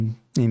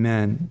Amen.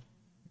 Amen.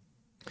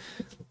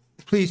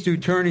 Please do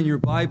turn in your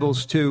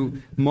Bibles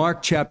to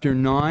Mark chapter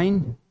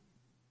 9.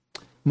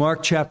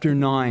 Mark chapter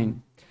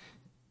 9.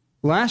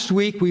 Last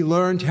week we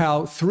learned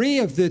how 3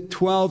 of the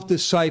 12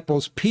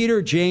 disciples,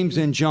 Peter, James,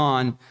 and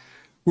John,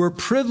 were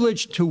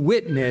privileged to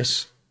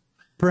witness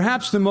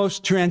perhaps the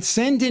most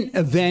transcendent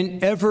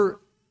event ever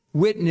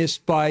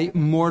witnessed by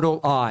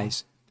mortal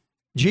eyes.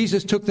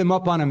 Jesus took them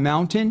up on a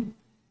mountain,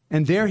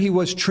 and there he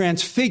was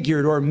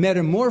transfigured or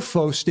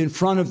metamorphosed in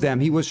front of them.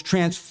 He was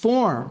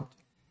transformed.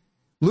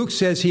 Luke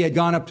says he had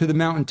gone up to the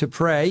mountain to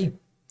pray,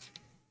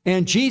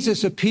 and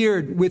Jesus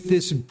appeared with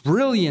this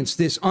brilliance,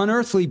 this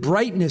unearthly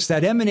brightness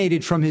that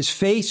emanated from his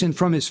face and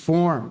from his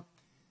form.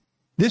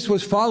 This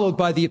was followed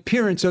by the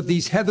appearance of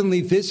these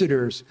heavenly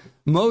visitors,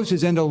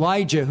 Moses and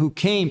Elijah, who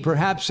came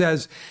perhaps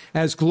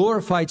as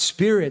glorified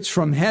spirits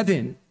from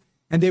heaven,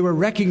 and they were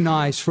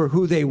recognized for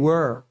who they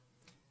were.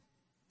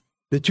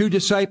 The 2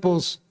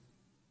 disciples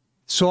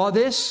saw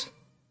this,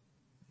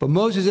 but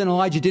Moses and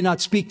Elijah did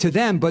not speak to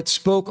them, but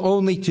spoke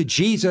only to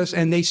Jesus,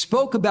 and they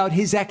spoke about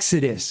his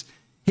exodus,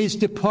 his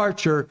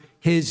departure,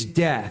 his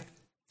death.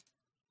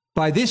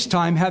 By this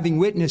time, having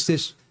witnessed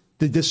this,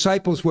 the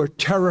disciples were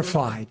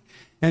terrified.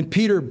 And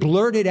Peter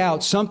blurted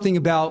out something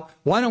about,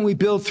 why don't we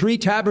build 3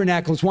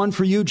 tabernacles, one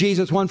for you,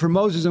 Jesus, one for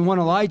Moses, and one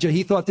Elijah?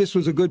 He thought this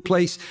was a good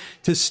place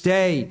to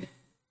stay.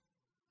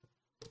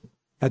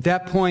 At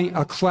that point,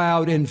 a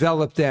cloud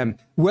enveloped them.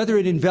 Whether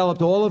it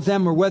enveloped all of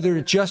them or whether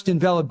it just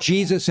enveloped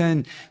Jesus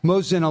and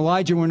Moses and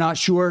Elijah, we're not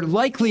sure.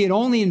 Likely it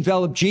only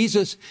enveloped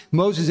Jesus,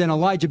 Moses, and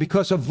Elijah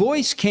because a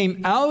voice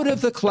came out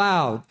of the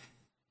cloud.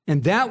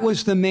 And that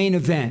was the main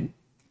event.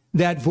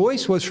 That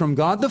voice was from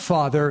God the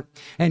Father,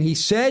 and he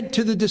said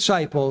to the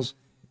disciples,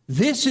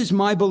 "This is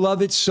my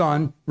beloved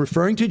Son,"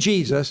 referring to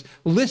Jesus,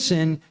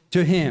 "listen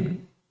to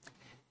him."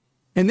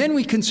 And then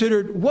we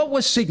considered what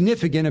was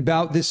significant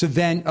about this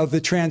event of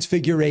the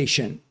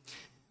transfiguration.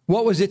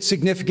 What was its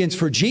significance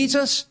for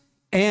Jesus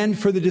and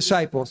for the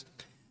disciples?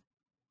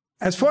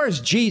 As far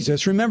as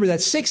Jesus, remember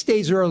that 6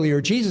 days earlier,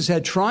 Jesus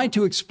had tried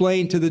to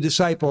explain to the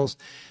disciples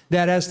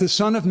that as the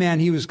Son of Man,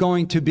 he was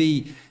going to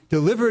be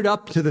delivered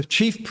up to the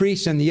chief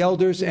priests and the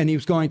elders, and he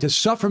was going to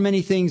suffer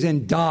many things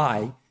and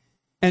die.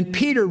 And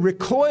Peter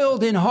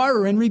recoiled in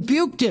horror and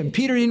rebuked him.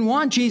 Peter didn't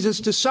want Jesus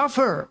to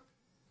suffer.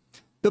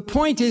 The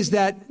point is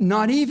that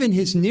not even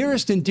his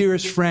nearest and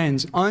dearest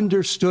friends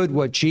understood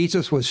what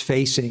Jesus was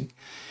facing.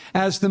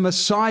 As the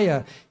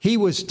Messiah, he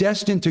was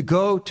destined to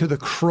go to the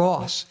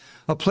cross,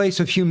 a place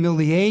of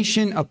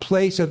humiliation, a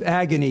place of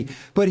agony.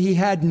 But he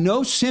had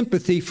no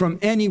sympathy from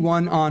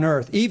anyone on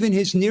earth. Even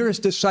his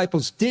nearest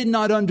disciples did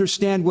not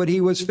understand what he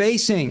was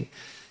facing.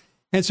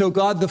 And so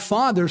God the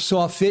Father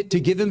saw fit to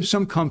give him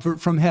some comfort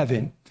from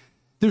heaven.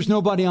 There's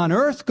nobody on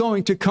earth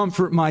going to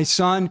comfort my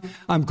son.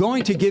 I'm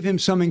going to give him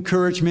some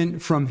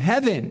encouragement from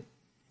heaven.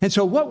 And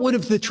so what would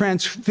have the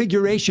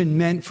transfiguration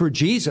meant for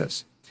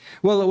Jesus?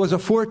 Well, it was a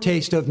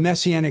foretaste of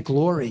messianic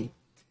glory.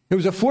 It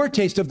was a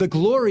foretaste of the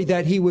glory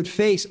that he would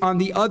face on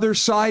the other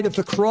side of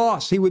the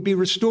cross. He would be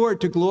restored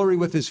to glory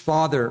with his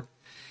Father.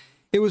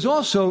 It was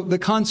also the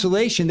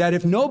consolation that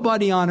if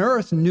nobody on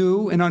earth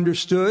knew and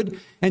understood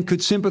and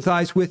could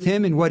sympathize with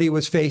him in what he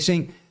was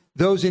facing,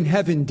 those in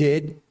heaven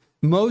did.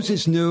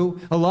 Moses knew,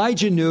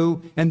 Elijah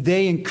knew, and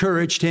they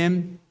encouraged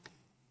him.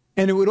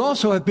 And it would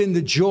also have been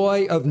the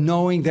joy of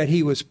knowing that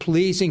he was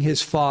pleasing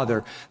his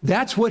Father.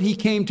 That's what he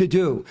came to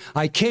do.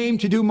 I came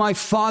to do my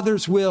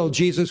Father's will,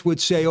 Jesus would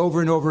say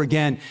over and over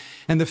again.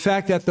 And the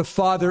fact that the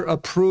Father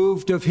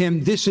approved of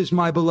him, "This is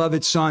my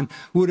beloved Son,"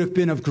 would have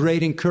been of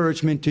great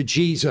encouragement to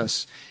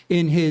Jesus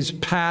in his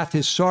path,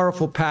 his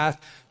sorrowful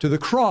path to the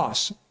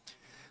cross.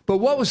 But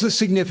what was the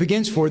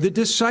significance for the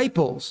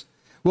disciples?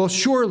 Well,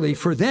 surely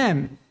for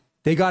them,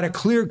 they got a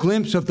clear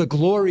glimpse of the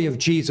glory of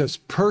Jesus'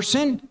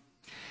 person.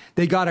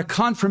 They got a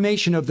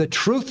confirmation of the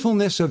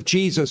truthfulness of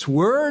Jesus'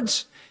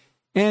 words.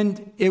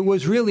 And it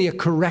was really a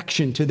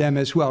correction to them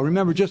as well.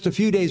 Remember, just a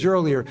few days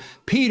earlier,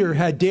 Peter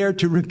had dared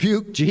to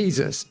rebuke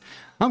Jesus.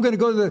 I'm going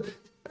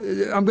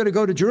to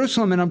go to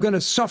Jerusalem and I'm going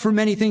to suffer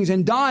many things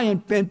and die.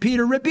 And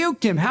Peter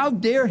rebuked him. How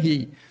dare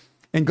he?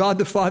 And God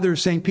the Father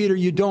is saying, Peter,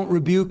 you don't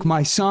rebuke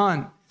my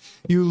son.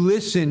 You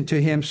listen to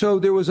him. So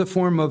there was a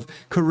form of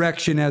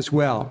correction as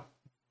well.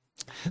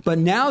 But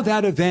now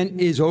that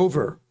event is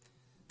over.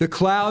 The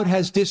cloud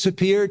has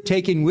disappeared,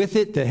 taking with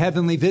it the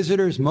heavenly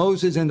visitors,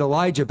 Moses and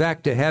Elijah,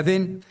 back to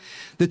heaven.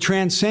 The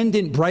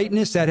transcendent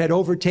brightness that had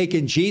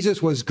overtaken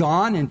Jesus was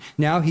gone, and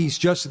now he's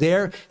just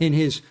there in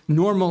his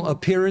normal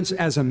appearance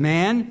as a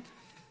man.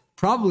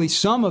 Probably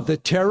some of the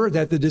terror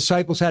that the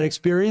disciples had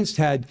experienced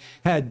had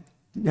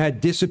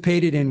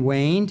dissipated and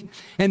waned.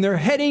 And they're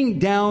heading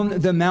down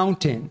the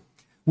mountain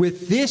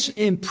with this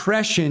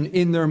impression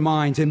in their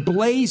minds,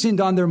 emblazoned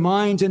on their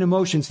minds and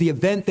emotions, the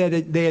event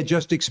that they had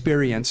just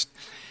experienced.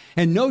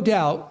 And no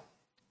doubt,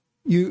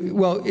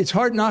 it's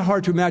not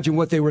hard to imagine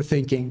what they were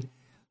thinking.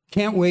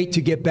 Can't wait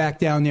to get back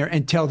down there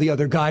and tell the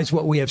other guys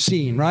what we have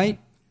seen, right?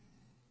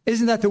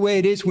 Isn't that the way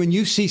it is when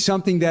you see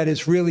something that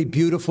is really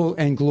beautiful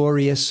and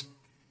glorious?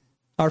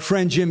 Our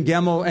friend Jim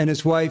Gemmel and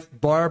his wife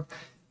Barb,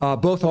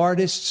 both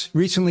artists,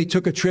 recently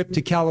took a trip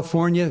to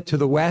California, to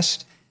the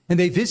West, and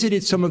they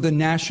visited some of the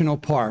national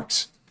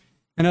parks.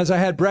 And as I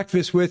had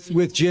breakfast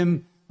with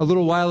Jim a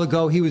little while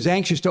ago, he was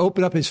anxious to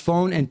open up his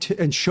phone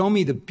and show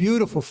me the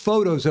beautiful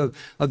photos of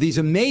these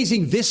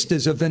amazing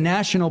vistas of the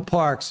national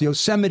parks,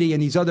 Yosemite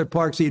and these other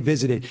parks he had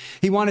visited.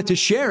 He wanted to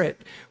share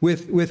it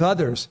with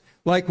others.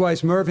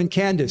 Likewise, Merv and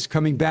Candace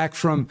coming back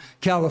from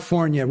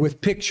California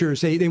with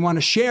pictures. They want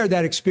to share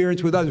that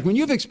experience with others. When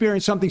you've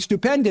experienced something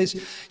stupendous,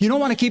 you don't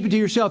want to keep it to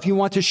yourself. You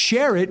want to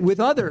share it with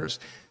others.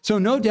 So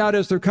no doubt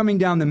as they're coming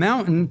down the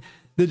mountain,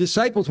 the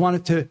disciples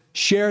wanted to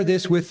share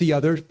this with the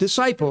other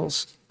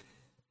disciples.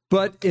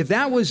 But if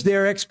that was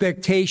their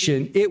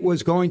expectation, it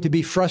was going to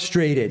be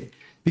frustrated.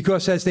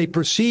 Because as they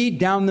proceed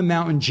down the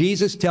mountain,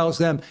 Jesus tells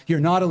them, you're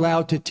not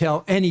allowed to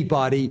tell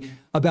anybody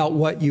about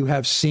what you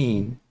have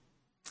seen.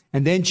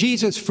 And then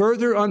Jesus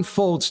further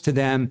unfolds to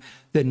them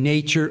the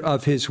nature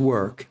of his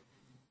work.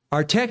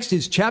 Our text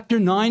is chapter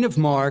 9 of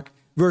Mark,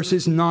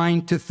 verses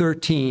 9 to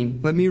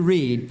 13. Let me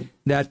read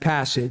that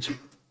passage.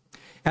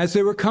 As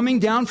they were coming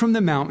down from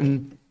the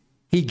mountain,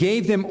 he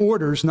gave them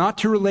orders not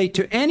to relate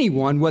to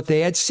anyone what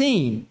they had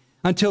seen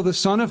until the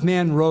Son of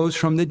Man rose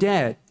from the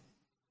dead.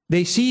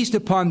 They seized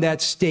upon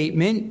that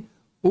statement,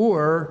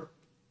 or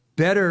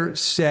better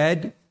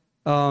said,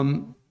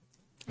 I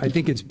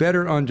think it's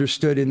better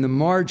understood in the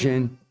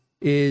margin,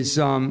 is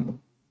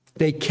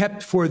they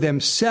kept for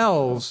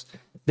themselves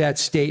that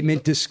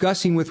statement,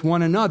 discussing with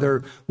one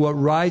another what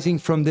rising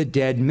from the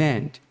dead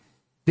meant.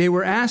 They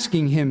were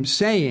asking him,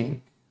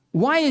 saying,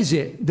 why is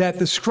it that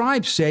the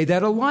scribes say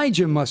that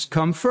Elijah must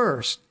come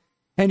first?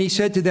 And he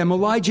said to them,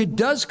 Elijah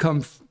does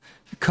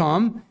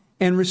come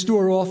and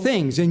restore all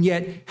things. And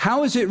yet,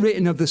 how is it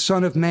written of the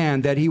Son of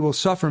Man that he will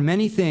suffer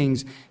many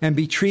things and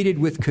be treated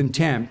with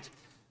contempt?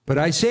 But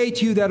I say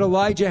to you that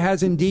Elijah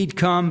has indeed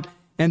come,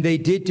 and they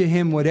did to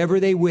him whatever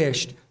they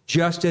wished,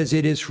 just as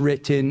it is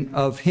written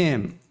of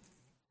him.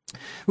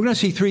 We're going to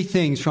see three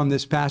things from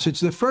this passage.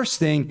 The first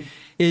thing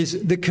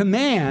is the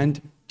command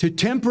to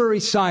temporary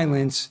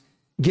silence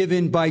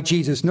given by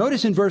Jesus.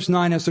 Notice in verse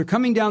 9, as they're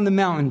coming down the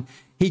mountain,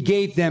 he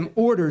gave them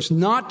orders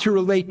not to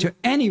relate to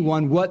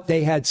anyone what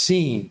they had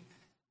seen.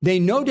 They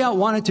no doubt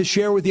wanted to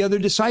share with the other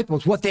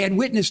disciples what they had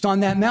witnessed on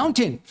that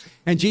mountain.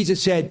 And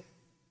Jesus said,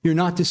 you're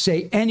not to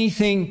say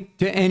anything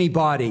to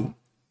anybody.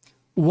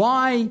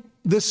 Why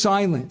the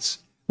silence?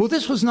 Well,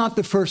 this was not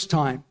the first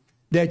time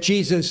that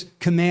Jesus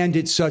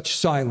commanded such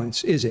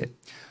silence, is it?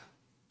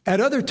 At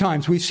other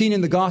times, we've seen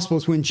in the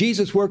Gospels, when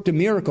Jesus worked a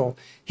miracle,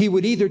 he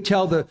would either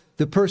tell the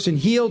person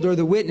healed or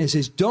the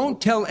witnesses,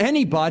 don't tell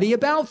anybody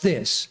about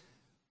this.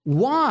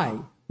 Why?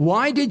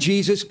 Why did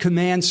Jesus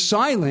command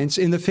silence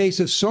in the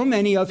face of so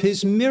many of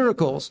his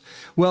miracles?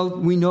 Well,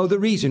 we know the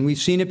reason. We've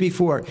seen it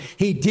before.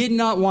 He did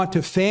not want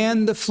to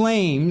fan the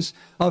flames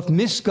of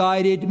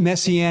misguided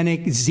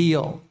messianic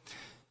zeal.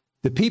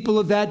 The people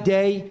of that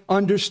day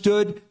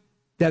understood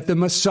that the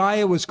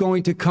Messiah was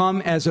going to come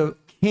as a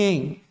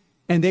king,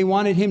 and they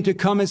wanted him to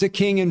come as a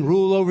king and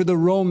rule over the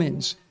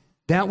Romans.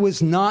 That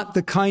was not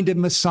the kind of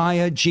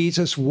Messiah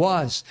Jesus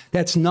was.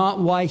 That's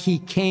not why he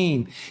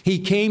came. He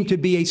came to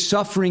be a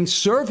suffering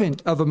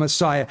servant of a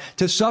Messiah,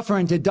 to suffer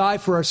and to die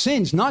for our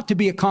sins, not to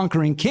be a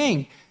conquering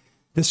king.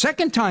 The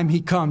second time he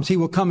comes, he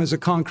will come as a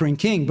conquering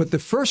king. But the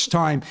first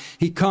time,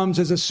 he comes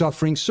as a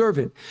suffering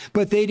servant.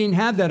 But they didn't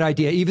have that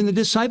idea. Even the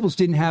disciples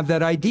didn't have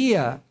that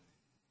idea.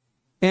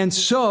 And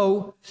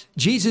so,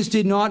 Jesus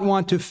did not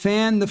want to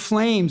fan the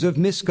flames of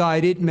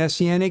misguided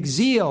messianic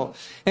zeal.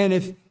 And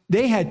if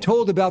they had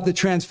told about the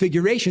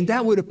transfiguration,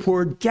 that would have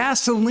poured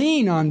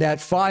gasoline on that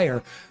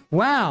fire.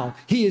 Wow,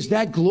 he is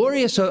that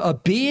glorious a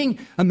being.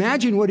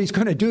 Imagine what he's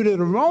going to do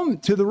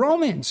to the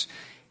Romans.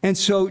 And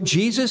so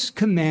Jesus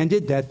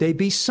commanded that they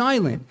be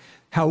silent.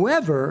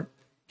 However,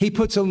 he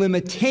puts a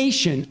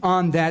limitation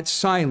on that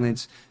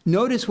silence.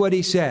 Notice what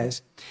he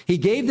says. He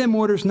gave them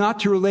orders not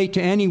to relate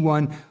to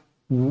anyone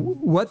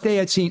what they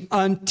had seen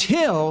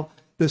until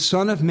the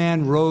Son of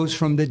Man rose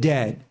from the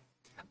dead.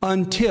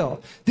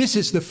 Until. This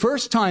is the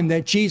first time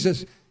that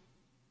Jesus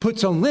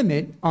puts a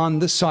limit on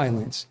the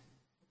silence.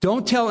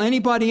 Don't tell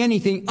anybody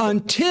anything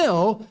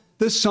until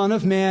the Son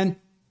of Man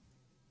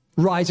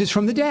rises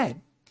from the dead.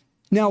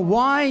 Now,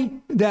 why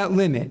that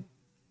limit?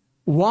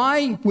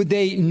 Why would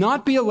they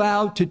not be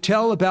allowed to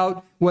tell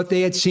about what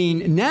they had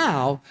seen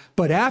now,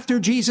 but after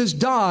Jesus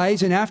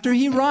dies and after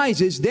he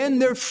rises, then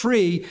they're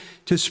free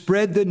to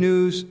spread the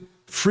news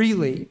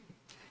freely?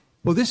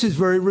 Well, this is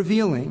very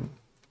revealing.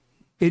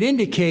 It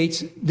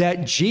indicates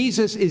that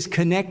Jesus is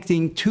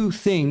connecting two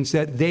things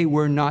that they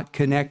were not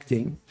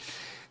connecting.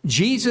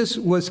 Jesus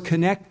was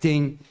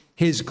connecting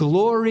his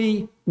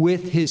glory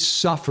with his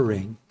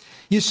suffering.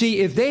 You see,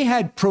 if they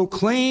had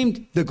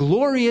proclaimed the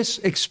glorious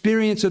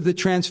experience of the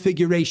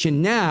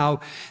transfiguration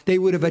now, they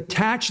would have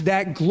attached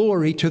that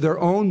glory to their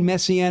own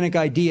messianic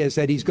ideas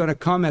that he's going to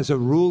come as a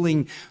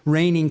ruling,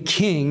 reigning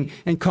king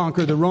and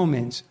conquer the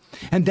Romans.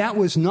 And that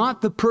was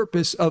not the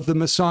purpose of the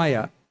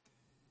Messiah.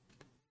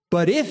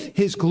 But if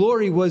his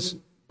glory was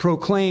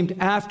proclaimed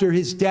after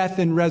his death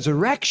and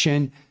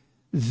resurrection,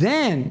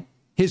 then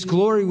his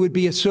glory would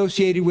be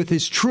associated with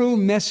his true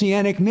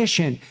messianic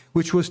mission,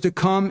 which was to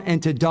come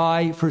and to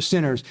die for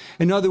sinners.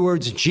 In other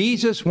words,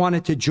 Jesus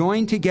wanted to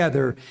join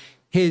together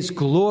his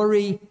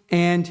glory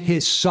and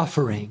his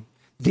suffering.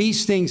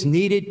 These things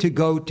needed to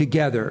go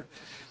together.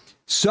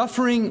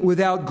 Suffering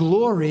without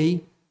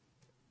glory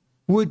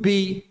would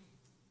be,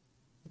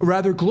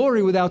 rather,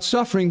 glory without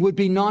suffering would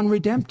be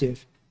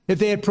non-redemptive. If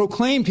they had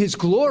proclaimed his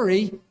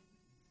glory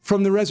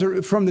from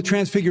the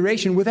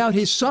transfiguration without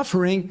his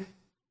suffering,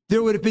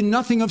 there would have been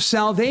nothing of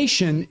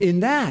salvation in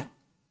that.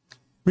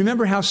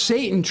 Remember how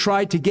Satan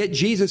tried to get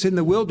Jesus in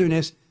the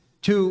wilderness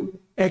to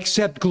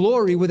accept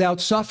glory without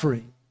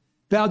suffering.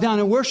 Bow down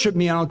and worship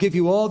me, and I'll give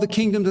you all the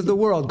kingdoms of the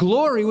world.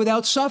 Glory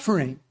without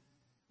suffering.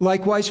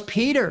 Likewise,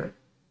 Peter.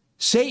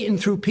 Satan,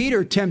 through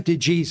Peter, tempted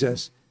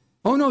Jesus.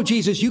 Oh no,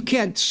 Jesus, you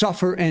can't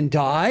suffer and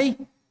die.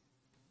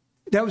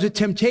 That was a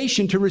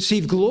temptation to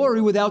receive glory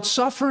without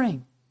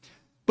suffering.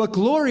 But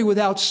glory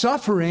without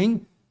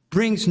suffering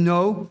brings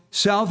no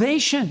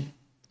salvation.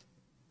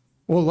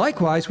 Well,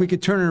 likewise, we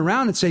could turn it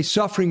around and say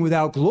suffering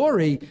without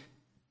glory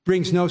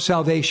brings no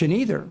salvation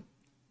either.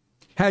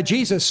 Had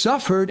Jesus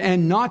suffered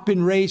and not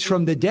been raised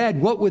from the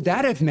dead, what would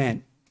that have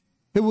meant?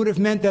 It would have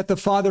meant that the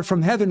Father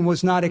from heaven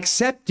was not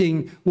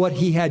accepting what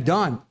he had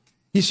done.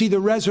 You see, the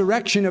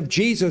resurrection of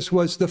Jesus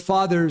was the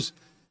Father's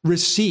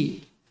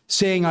receipt,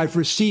 saying, I've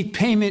received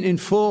payment in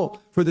full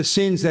for the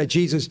sins that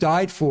Jesus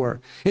died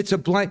for. It's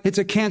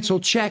a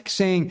canceled check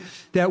saying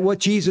that what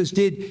Jesus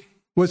did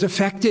was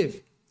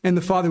effective, and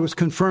the Father was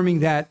confirming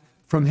that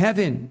from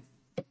heaven.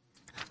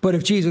 But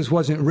if Jesus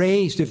wasn't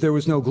raised, if there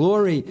was no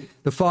glory,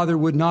 the Father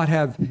would not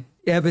have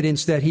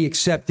evidence that he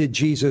accepted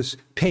Jesus'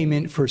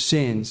 payment for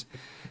sins.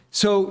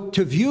 So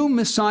to view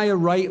Messiah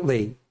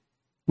rightly,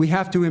 we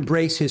have to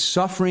embrace his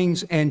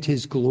sufferings and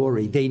his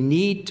glory. They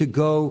need to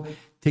go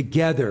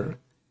together.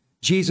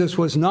 Jesus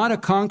was not a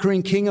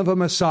conquering king of a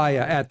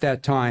Messiah at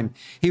that time.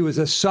 He was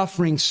a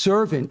suffering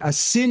servant, a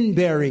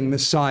sin-bearing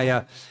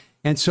Messiah.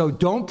 And so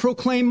don't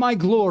proclaim my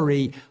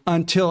glory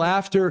until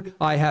after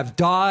I have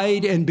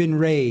died and been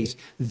raised.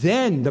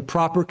 Then the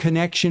proper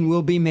connection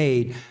will be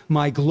made.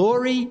 My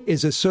glory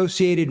is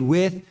associated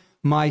with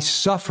my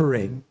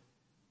suffering.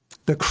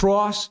 The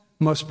cross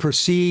must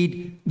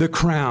precede the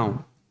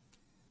crown.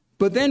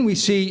 But then we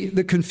see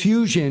the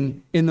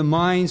confusion in the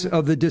minds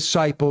of the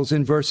disciples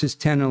in verses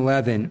 10 and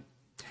 11.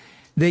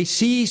 They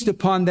seized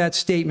upon that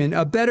statement.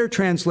 A better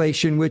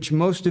translation, which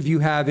most of you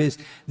have, is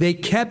they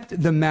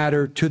kept the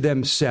matter to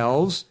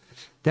themselves.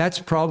 That's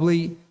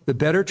probably the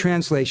better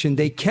translation.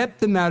 They kept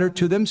the matter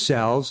to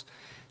themselves,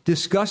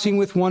 discussing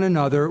with one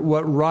another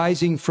what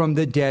rising from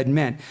the dead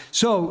meant.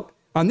 So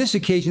on this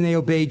occasion, they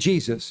obeyed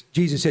Jesus.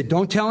 Jesus said,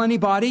 don't tell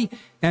anybody,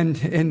 and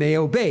they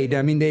obeyed.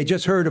 I mean, they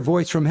just heard a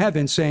voice from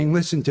heaven saying,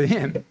 listen to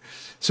him.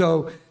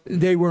 So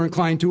they were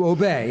inclined to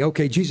obey.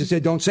 Okay, Jesus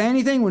said, don't say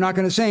anything. We're not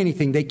going to say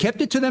anything. They kept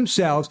it to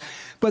themselves,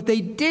 but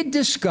they did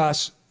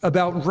discuss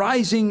about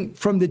rising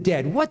from the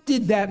dead. What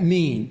did that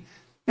mean?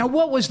 Now,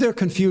 what was their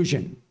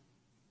confusion?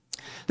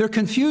 Their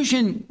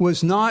confusion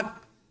was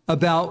not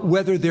about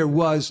whether there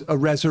was a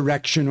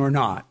resurrection or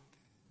not.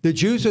 The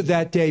Jews of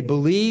that day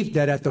believed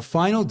that at the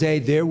final day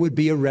there would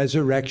be a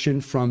resurrection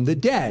from the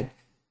dead.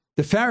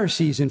 The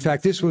Pharisees, in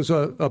fact, this was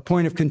a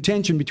point of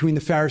contention between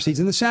the Pharisees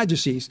and the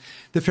Sadducees.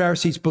 The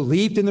Pharisees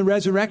believed in the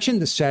resurrection,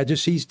 the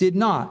Sadducees did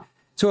not.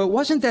 So it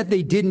wasn't that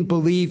they didn't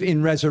believe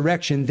in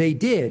resurrection, they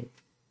did.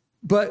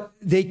 But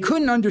they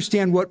couldn't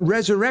understand what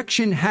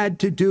resurrection had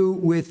to do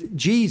with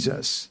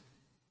Jesus.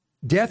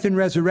 Death and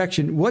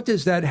resurrection, what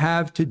does that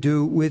have to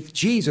do with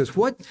Jesus?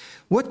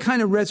 What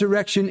kind of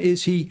resurrection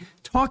is he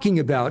talking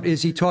about?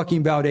 Is he talking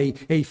about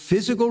a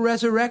physical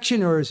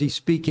resurrection, or is he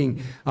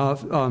speaking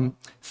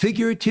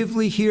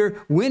figuratively here?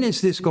 When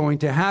is this going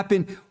to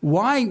happen?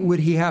 Why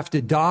would he have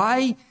to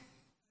die?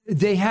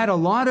 They had a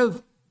lot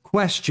of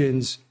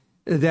questions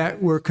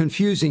that were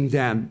confusing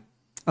them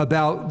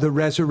about the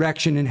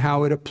resurrection and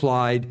how it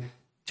applied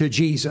to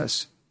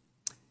Jesus.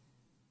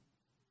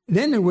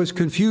 Then there was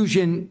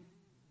confusion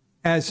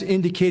as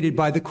indicated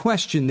by the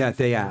question that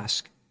they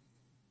asked.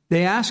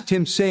 They asked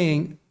him,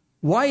 saying,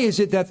 why is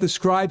it that the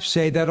scribes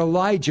say that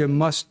Elijah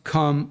must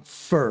come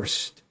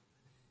first?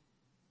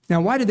 Now,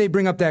 why did they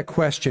bring up that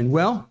question?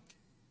 Well,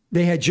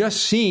 they had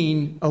just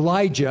seen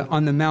Elijah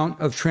on the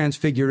Mount of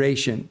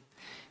Transfiguration.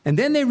 And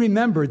then they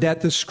remembered that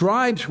the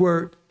scribes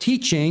were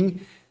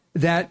teaching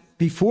that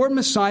before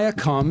Messiah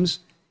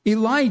comes,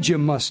 Elijah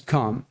must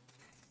come.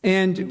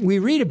 And we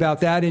read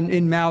about that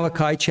in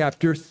Malachi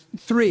chapter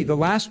 3. The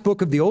last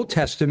book of the Old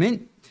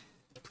Testament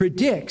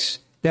predicts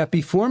that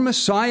before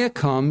Messiah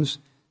comes,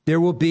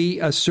 there will be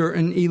a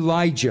certain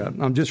Elijah.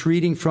 I'm just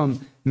reading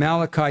from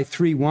Malachi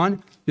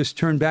 3:1. Just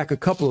turn back a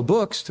couple of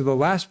books to the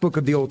last book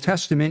of the Old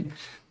Testament.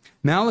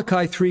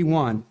 Malachi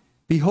 3:1.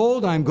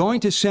 Behold, I'm going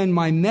to send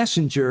my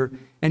messenger,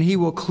 and he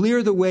will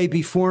clear the way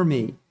before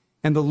me.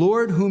 And the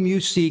Lord whom you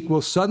seek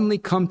will suddenly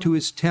come to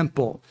his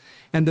temple.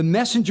 and the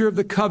messenger of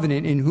the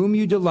covenant in whom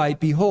you delight.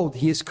 Behold,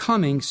 he is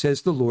coming,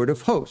 says the Lord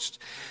of hosts.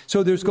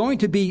 So there's going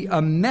to be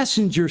a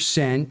messenger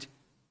sent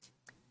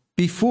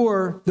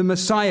before the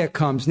Messiah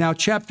comes. Now,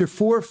 chapter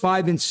 4,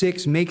 5, and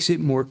 6 makes it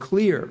more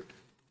clear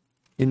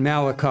in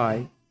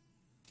Malachi.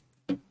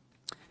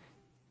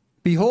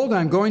 Behold,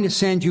 I'm going to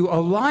send you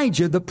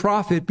Elijah the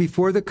prophet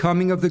before the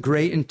coming of the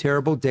great and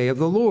terrible day of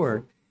the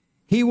Lord.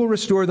 He will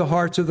restore the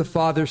hearts of the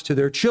fathers to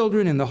their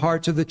children and the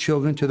hearts of the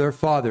children to their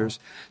fathers,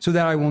 so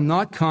that I will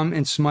not come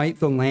and smite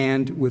the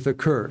land with a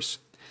curse.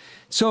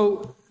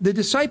 So the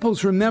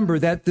disciples remember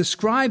that the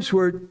scribes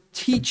were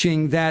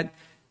teaching that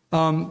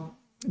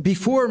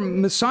before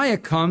Messiah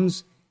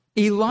comes,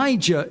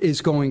 Elijah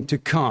is going to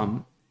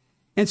come.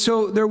 And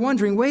so they're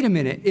wondering, wait a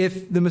minute,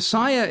 if the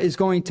Messiah is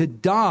going to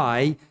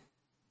die,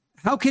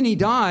 how can he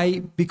die?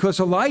 Because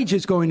Elijah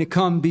is going to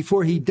come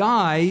before he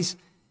dies.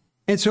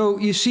 And so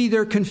you see,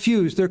 they're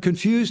confused. They're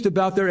confused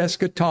about their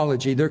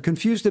eschatology. They're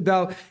confused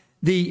about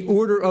the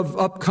order of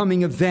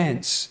upcoming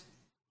events.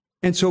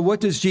 And so what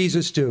does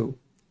Jesus do?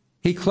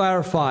 He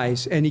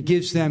clarifies and he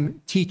gives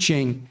them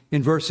teaching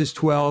in verses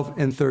 12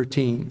 and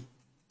 13.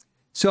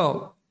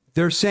 So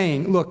they're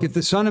saying, look, if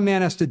the Son of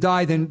Man has to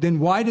die, then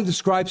why did the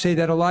scribes say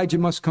that Elijah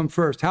must come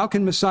first? How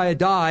can Messiah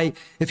die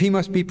if he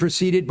must be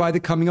preceded by the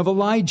coming of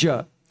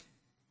Elijah?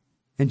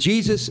 And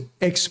Jesus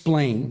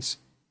explains.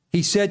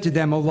 He said to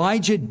them,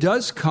 Elijah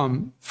does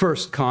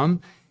first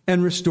come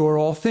and restore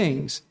all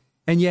things.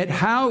 And yet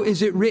how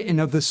is it written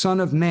of the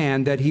Son of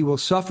Man that he will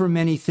suffer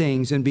many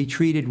things and be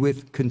treated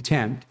with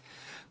contempt?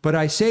 But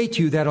I say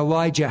to you that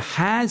Elijah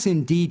has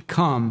indeed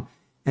come,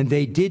 and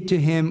they did to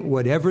him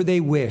whatever they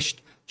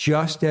wished,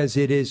 just as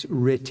it is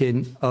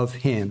written of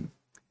him.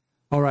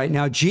 All right,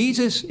 now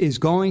Jesus is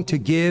going to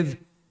give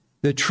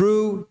the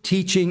true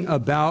teaching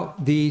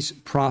about these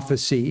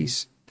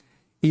prophecies.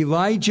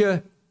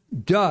 Elijah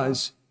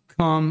does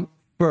come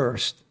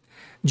first.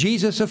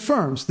 Jesus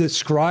affirms the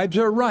scribes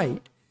are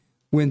right.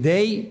 When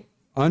they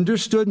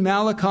understood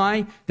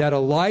Malachi, that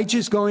Elijah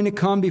is going to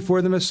come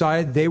before the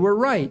Messiah, they were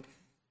right.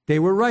 They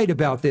were right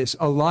about this.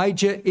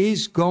 Elijah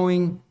is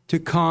going to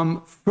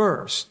come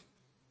first.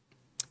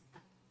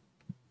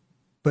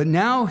 But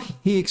now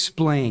he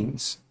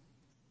explains.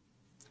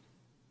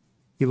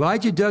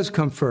 Elijah does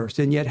come first,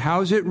 and yet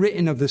how is it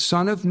written of the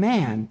Son of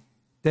Man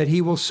that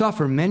he will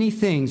suffer many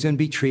things and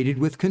be treated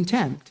with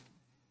contempt?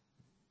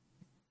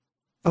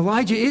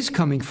 Elijah is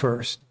coming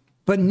first,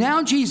 but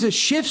now Jesus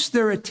shifts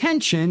their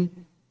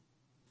attention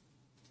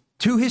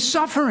to his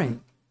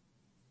suffering,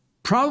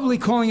 probably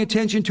calling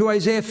attention to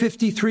Isaiah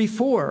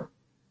 53:4,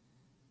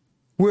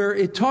 where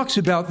it talks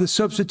about the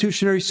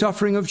substitutionary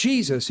suffering of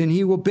Jesus, and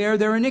he will bear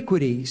their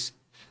iniquities.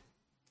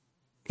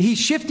 He's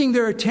shifting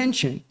their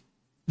attention.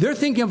 They're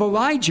thinking of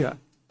Elijah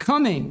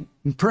coming,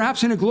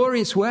 perhaps in a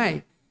glorious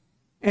way.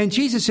 And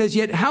Jesus says,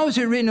 yet how is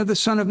it written of the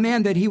Son of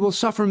Man that he will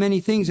suffer many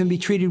things and be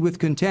treated with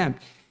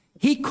contempt?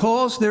 He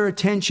calls their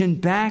attention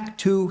back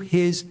to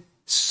his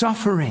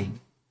suffering.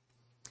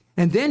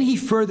 And then he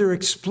further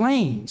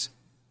explains,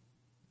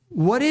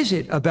 what is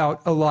it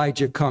about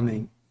Elijah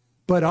coming?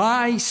 But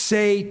I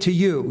say to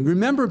you,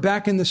 remember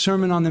back in the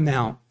Sermon on the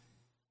Mount,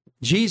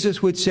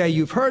 Jesus would say,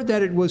 you've heard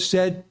that it was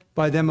said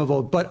by them of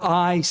old, but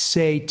I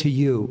say to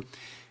you.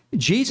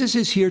 Jesus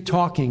is here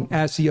talking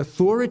as the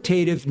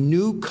authoritative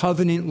new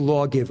covenant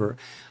lawgiver.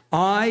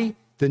 I,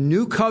 the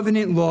new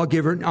covenant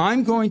lawgiver,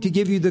 I'm going to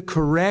give you the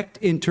correct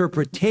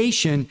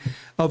interpretation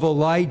of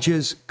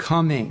Elijah's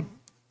coming.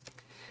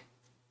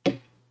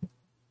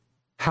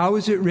 How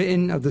is it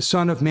written of the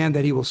Son of Man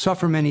that he will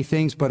suffer many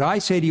things? But I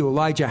say to you,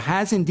 Elijah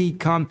has indeed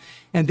come,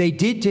 and they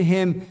did to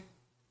him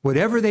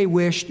whatever they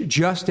wished,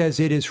 just as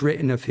it is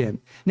written of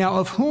him. Now,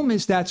 of whom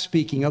is that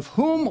speaking? Of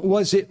whom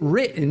was it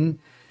written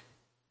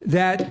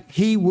that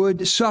he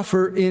would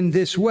suffer in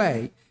this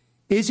way?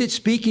 Is it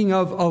speaking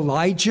of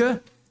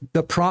Elijah,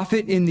 the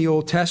prophet in the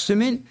Old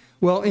Testament?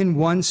 Well, in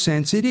one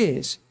sense it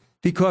is,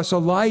 because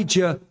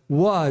Elijah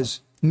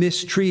was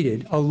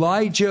mistreated.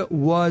 Elijah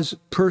was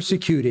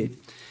persecuted.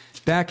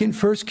 Back in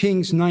 1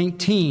 Kings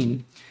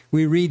 19,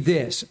 we read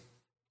this.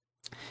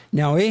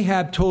 Now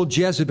Ahab told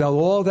Jezebel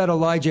all that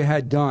Elijah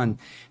had done,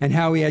 and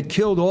how he had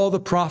killed all the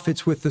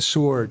prophets with the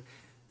sword.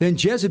 Then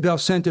Jezebel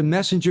sent a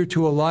messenger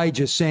to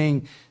Elijah,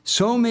 saying,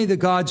 so may the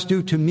gods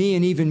do to me,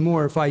 and even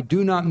more, if I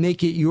do not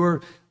make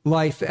your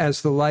life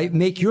as the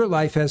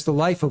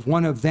life of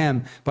one of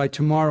them by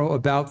tomorrow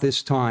about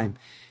this time.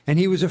 And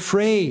he was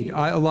afraid,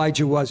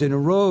 Elijah was, and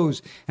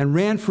arose and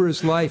ran for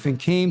his life and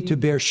came to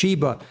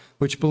Beersheba,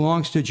 which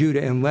belongs to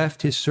Judah, and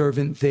left his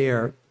servant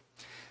there.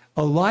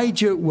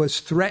 Elijah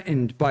was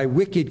threatened by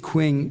wicked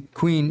Queen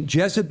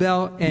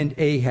Jezebel and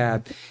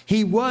Ahab.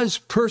 He was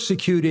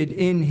persecuted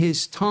in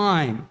his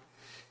time.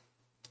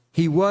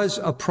 He was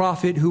a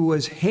prophet who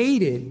was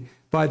hated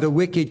by the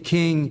wicked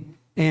king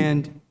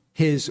and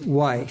his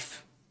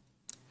wife.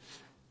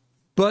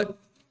 But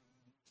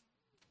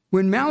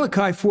when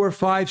Malachi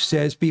 4:5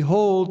 says,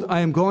 behold, I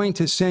am going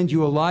to send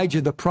you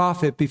Elijah the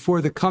prophet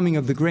before the coming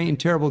of the great and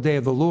terrible day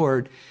of the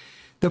Lord,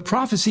 the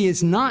prophecy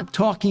is not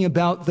talking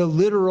about the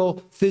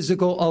literal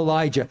physical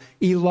Elijah.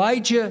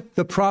 Elijah,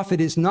 the prophet,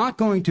 is not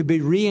going to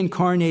be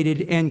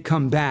reincarnated and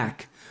come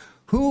back.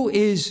 Who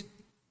is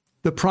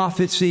the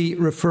prophecy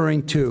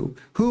referring to?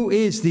 Who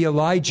is the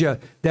Elijah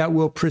that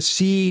will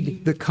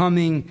precede the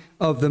coming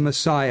of the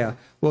Messiah?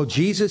 Well,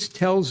 Jesus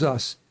tells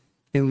us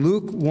in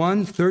Luke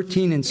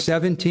 1:13 and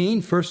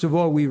 17, first of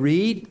all, we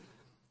read,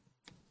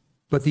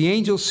 "But the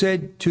angel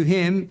said to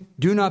him,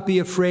 'Do not be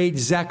afraid,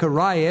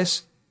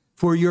 Zacharias,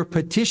 for your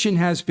petition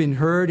has been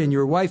heard, and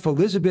your wife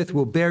Elizabeth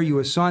will bear you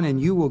a son,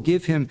 and you will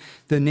give him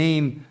the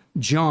name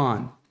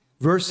John.'"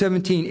 Verse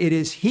 17, "It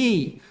is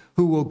he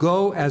who will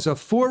go as a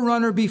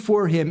forerunner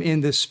before him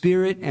in the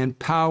spirit and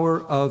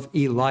power of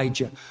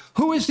Elijah."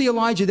 Who is the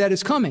Elijah that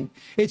is coming?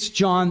 It's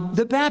John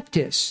the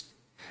Baptist.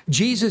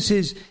 Jesus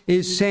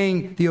is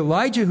saying the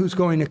Elijah who's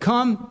going to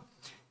come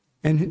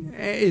and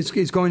is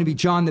going to be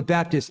John the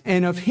Baptist.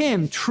 And of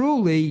him,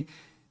 truly,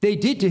 they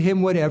did to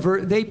him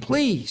whatever they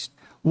pleased.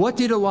 What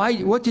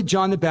did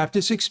John the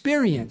Baptist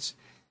experience?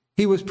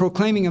 He was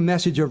proclaiming a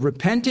message of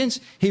repentance.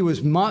 He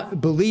was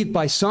believed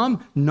by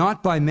some,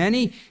 not by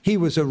many. He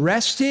was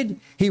arrested.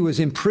 He was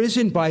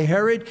imprisoned by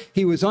Herod.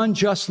 He was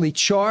unjustly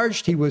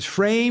charged. He was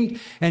framed,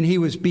 and he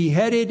was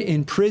beheaded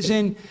in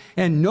prison,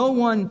 and no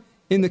one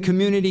in the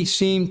community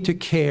seemed to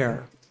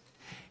care.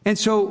 And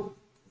so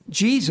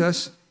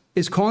Jesus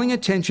is calling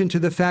attention to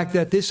the fact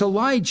that this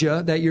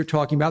Elijah that you're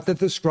talking about, that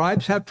the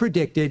scribes have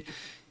predicted,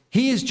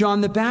 he is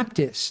John the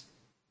Baptist.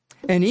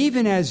 And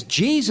even as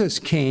Jesus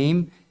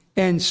came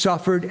and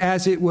suffered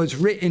as it was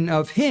written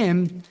of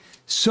him,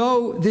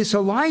 so this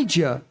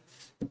Elijah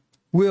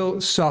will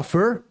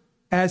suffer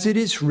as it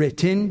is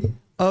written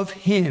of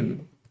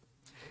him.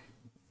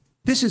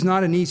 This is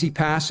not an easy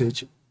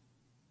passage,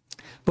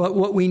 but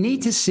what we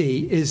need to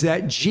see is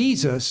that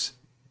Jesus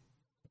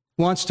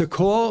wants to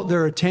call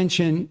their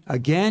attention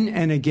again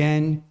and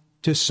again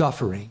to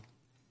suffering.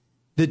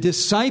 The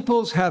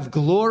disciples have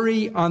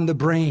glory on the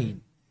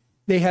brain.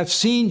 They have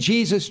seen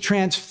Jesus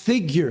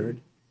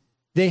transfigured.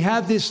 They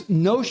have this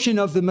notion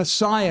of the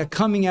Messiah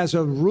coming as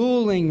a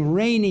ruling,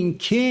 reigning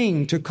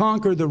king to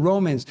conquer the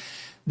Romans.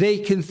 They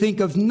can think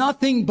of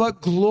nothing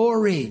but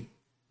glory.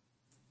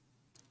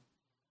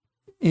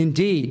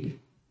 Indeed,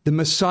 the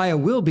Messiah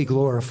will be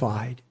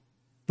glorified,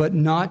 but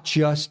not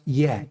just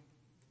yet.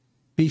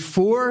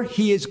 Before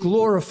he is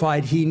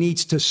glorified, he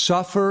needs to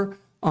suffer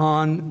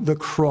on the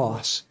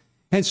cross.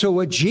 And so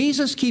what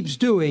Jesus keeps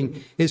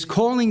doing is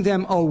calling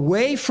them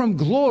away from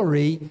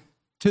glory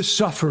to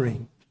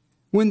suffering.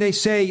 When they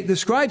say, the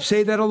scribes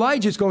say that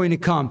Elijah is going to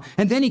come.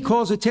 And then he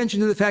calls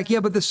attention to the fact,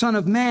 but the Son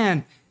of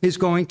Man is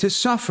going to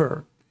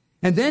suffer.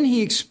 And then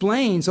he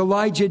explains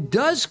Elijah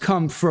does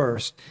come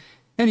first.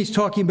 And he's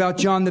talking about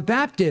John the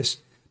Baptist.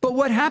 But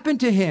what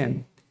happened to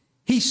him?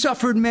 He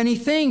suffered many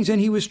things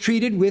and he was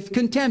treated with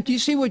contempt. You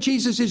see what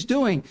Jesus is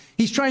doing?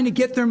 He's trying to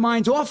get their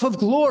minds off of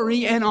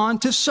glory and on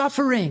to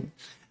suffering.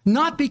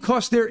 Not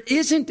because there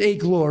isn't a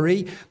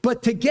glory,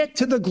 but to get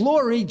to the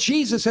glory,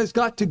 Jesus has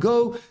got to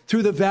go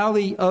through the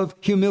valley of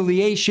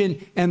humiliation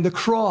and the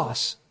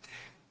cross.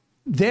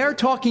 They're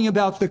talking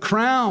about the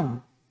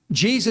crown.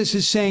 Jesus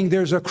is saying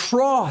there's a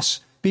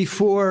cross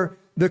before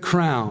the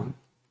crown.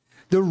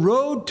 The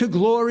road to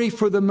glory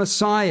for the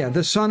Messiah,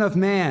 the Son of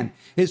Man,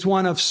 is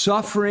one of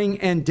suffering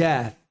and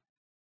death.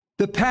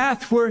 The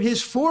path for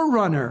his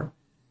forerunner,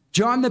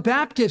 John the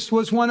Baptist,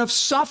 was one of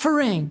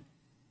suffering.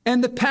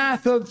 And the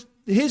path of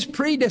his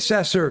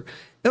predecessor,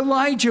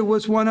 Elijah,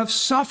 was one of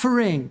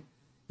suffering.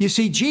 You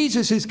see,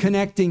 Jesus is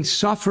connecting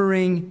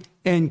suffering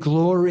and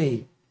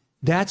glory.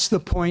 That's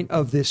the point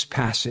of this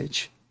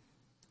passage.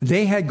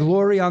 They had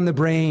glory on the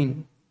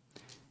brain.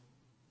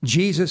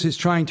 Jesus is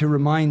trying to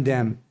remind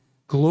them,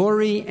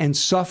 glory and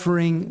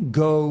suffering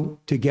go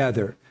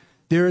together.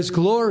 There is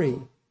glory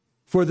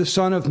for the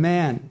Son of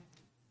Man.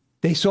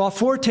 They saw a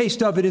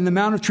foretaste of it in the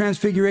Mount of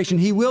Transfiguration.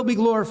 He will be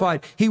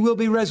glorified. He will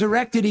be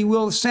resurrected. He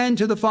will ascend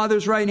to the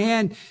Father's right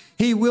hand.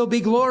 He will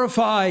be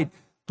glorified.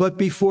 But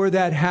before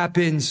that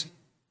happens,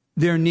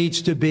 there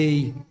needs to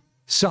be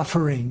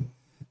suffering.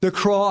 The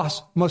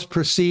cross must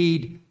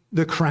precede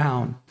the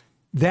crown.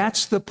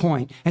 That's the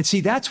point. And see,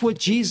 that's what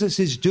Jesus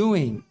is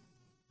doing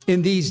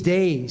in these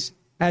days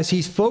as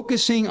he's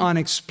focusing on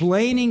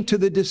explaining to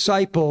the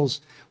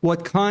disciples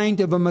what kind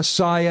of a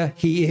Messiah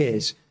he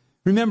is.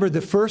 Remember,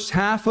 the first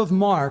half of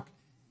Mark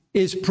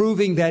is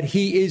proving that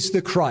he is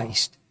the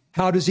Christ.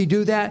 How does he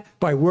do that?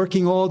 By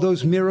working all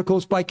those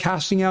miracles, by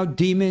casting out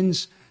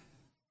demons,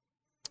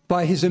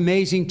 by his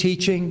amazing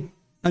teaching,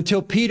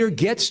 until Peter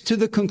gets to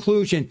the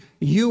conclusion,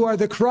 you are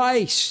the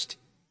Christ.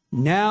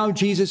 Now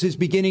Jesus is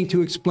beginning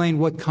to explain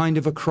what kind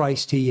of a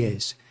Christ he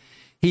is.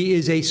 He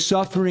is a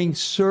suffering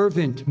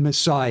servant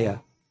Messiah,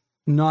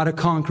 not a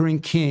conquering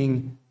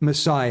king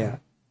Messiah.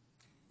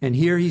 And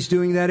here he's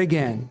doing that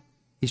again.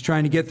 He's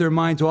trying to get their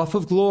minds off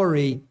of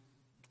glory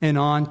and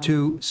on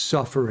to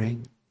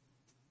suffering.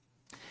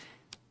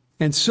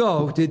 And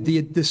so, did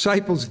the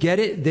disciples get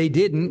it? They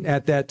didn't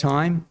at that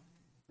time.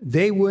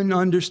 They wouldn't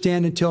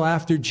understand until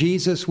after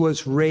Jesus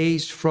was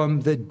raised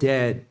from the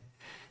dead.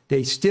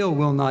 They still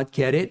will not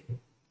get it.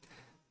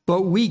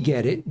 But we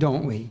get it,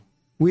 don't we?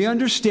 We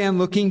understand,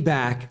 looking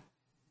back,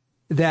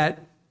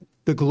 that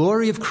the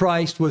glory of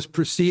Christ was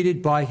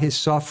preceded by his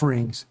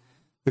sufferings.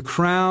 The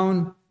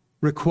crown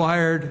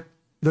required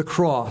the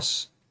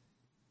cross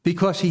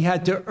because he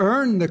had to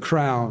earn the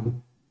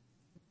crown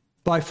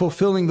by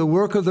fulfilling the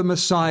work of the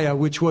Messiah,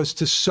 which was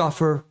to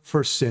suffer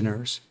for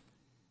sinners.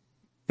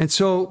 And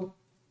so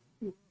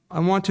I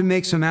want to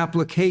make some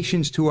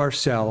applications to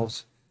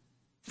ourselves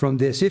from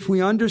this. If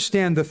we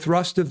understand the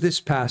thrust of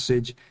this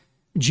passage,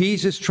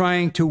 Jesus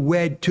trying to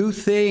wed two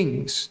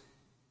things,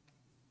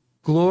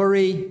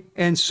 glory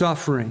and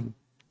suffering,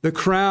 the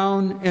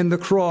crown and the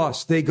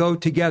cross, they go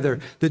together.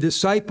 The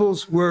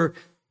disciples were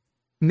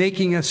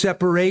making a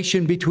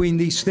separation between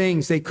these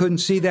things. They couldn't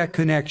see that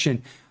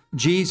connection.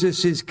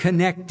 Jesus is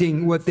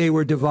connecting what they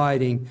were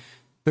dividing,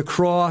 the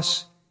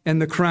cross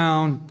and the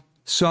crown,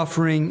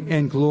 suffering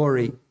and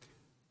glory.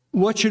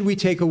 What should we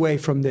take away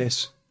from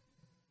this?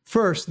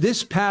 First,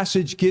 this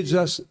passage gives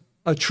us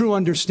a true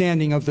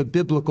understanding of the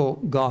biblical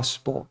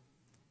gospel.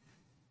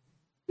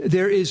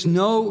 There is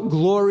no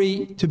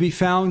glory to be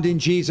found in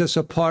Jesus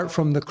apart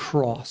from the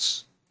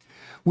cross.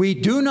 We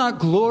do not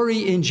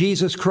glory in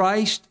Jesus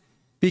Christ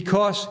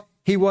because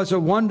he was a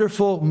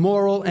wonderful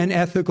moral and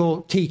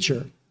ethical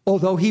teacher,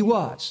 although he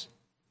was.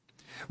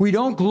 We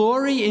don't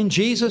glory in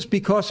Jesus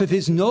because of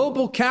his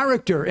noble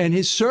character and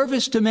his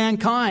service to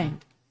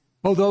mankind,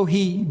 although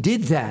he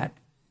did that.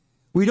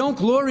 We don't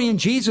glory in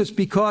Jesus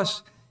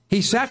because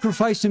he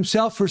sacrificed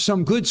himself for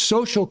some good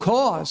social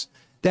cause.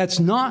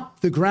 That's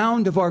not the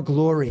ground of our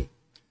glory.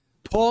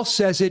 Paul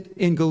says it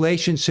in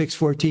Galatians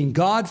 6:14.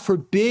 God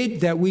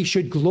forbid that we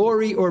should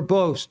glory or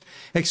boast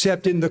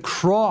except in the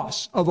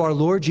cross of our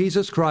Lord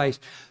Jesus Christ,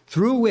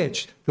 through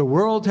which the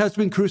world has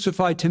been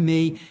crucified to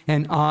me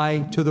and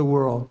I to the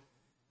world.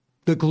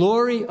 The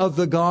glory of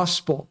the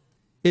gospel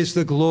is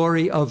the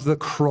glory of the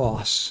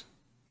cross.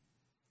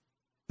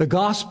 The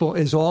gospel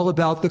is all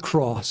about the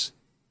cross.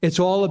 It's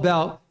all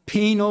about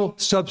penal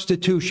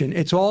substitution.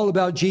 It's all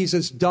about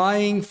Jesus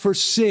dying for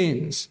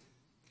sins.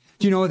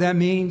 Do you know what that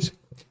means?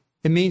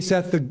 It means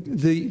that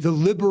the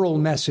liberal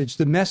message,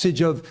 the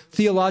message of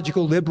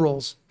theological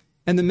liberals,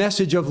 and the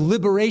message of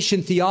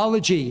liberation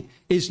theology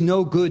is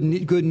no good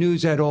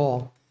news at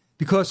all.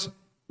 Because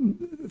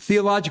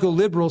theological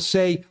liberals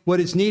say what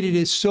is needed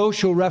is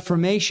social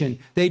reformation.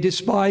 They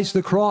despise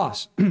the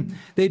cross.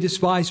 They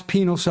despise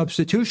penal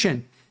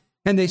substitution.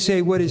 And they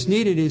say what is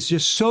needed is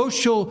just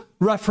social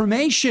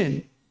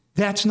reformation.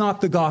 That's not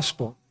the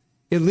gospel.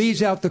 It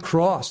leaves out the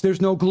cross. There's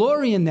no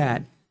glory in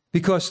that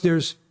because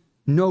there's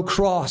no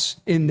cross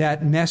in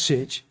that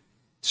message.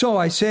 So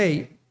I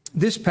say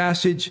this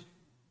passage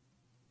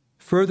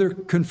further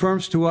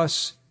confirms to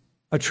us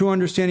a true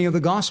understanding of the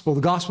gospel.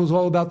 The gospel is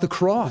all about the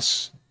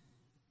cross.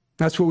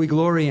 That's what we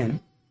glory in.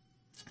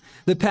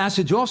 The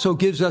passage also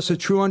gives us a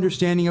true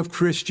understanding of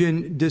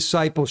Christian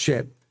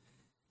discipleship.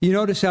 You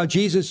notice how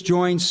Jesus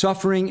joined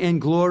suffering and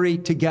glory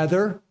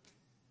together?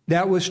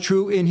 That was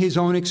true in his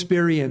own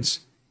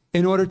experience.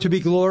 In order to be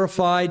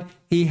glorified,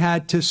 he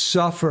had to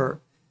suffer.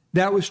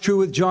 That was true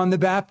with John the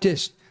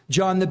Baptist.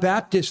 John the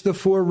Baptist, the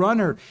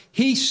forerunner,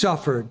 he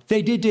suffered.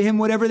 They did to him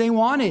whatever they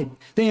wanted.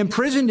 They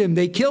imprisoned him.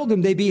 They killed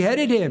him. They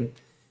beheaded him.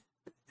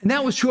 And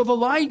that was true of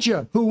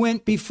Elijah, who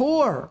went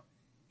before.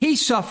 He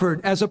suffered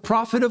as a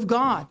prophet of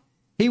God.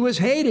 He was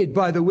hated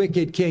by the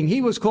wicked king.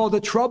 He was called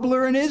a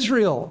troubler in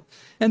Israel,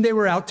 and they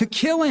were out to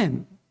kill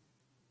him.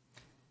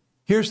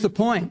 Here's the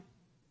point,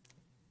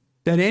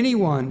 that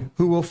anyone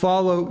who will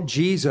follow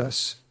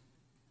Jesus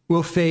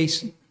will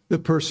face the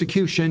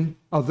persecution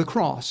of the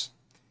cross.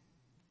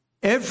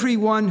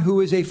 Everyone who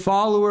is a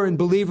follower and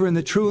believer in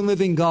the true and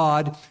living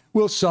God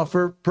will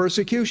suffer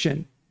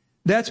persecution.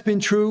 That's been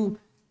true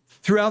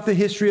throughout the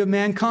history of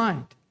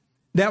mankind.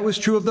 That was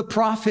true of the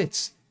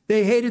prophets.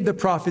 They hated the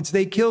prophets.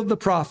 They killed the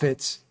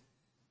prophets.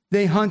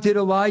 They hunted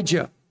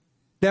Elijah.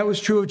 That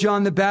was true of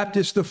John the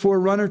Baptist, the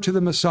forerunner to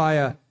the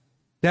Messiah.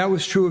 That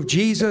was true of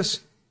Jesus,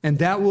 and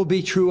that will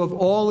be true of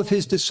all of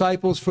his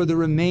disciples for the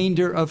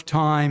remainder of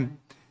time,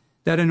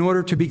 that in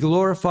order to be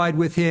glorified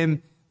with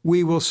him,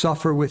 we will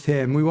suffer with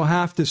him. We will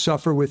have to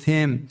suffer with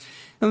him.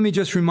 And let me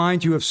just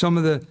remind you of some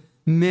of the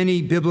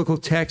many biblical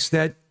texts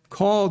that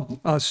called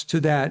us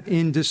to that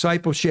in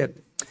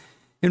discipleship.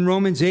 In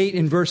Romans 8,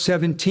 in verse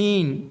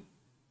 17,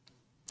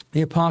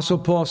 the Apostle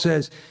Paul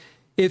says,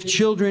 if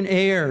children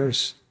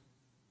heirs,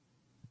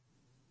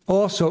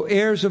 also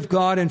heirs of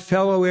God and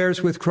fellow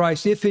heirs with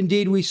Christ, if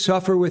indeed we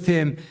suffer with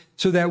him,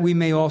 so that we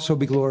may also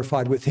be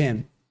glorified with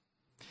him.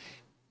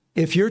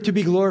 If you're to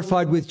be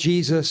glorified with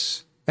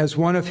Jesus as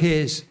one of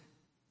his,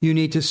 you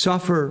need to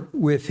suffer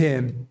with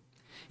him.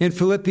 In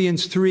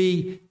Philippians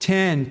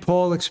 3:10,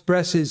 Paul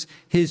expresses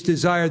his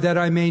desire that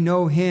I may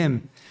know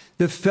him,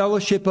 the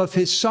fellowship of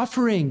his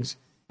sufferings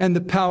and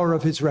the power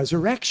of his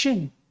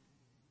resurrection.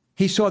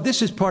 He saw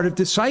this as part of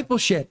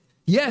discipleship.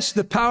 Yes,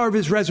 the power of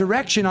his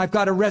resurrection. I've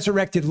got a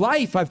resurrected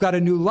life. I've got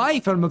a new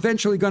life. I'm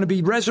eventually going to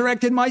be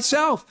resurrected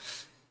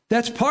myself.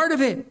 That's part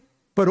of it.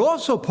 but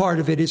also part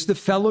of it is the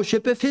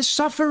fellowship of his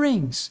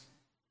sufferings.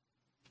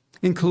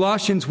 In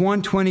Colossians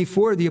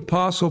 1:24, the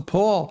Apostle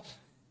Paul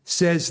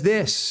says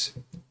this,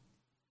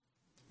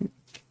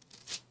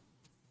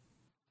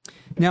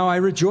 "Now I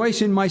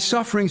rejoice in my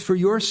sufferings for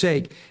your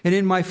sake, and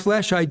in my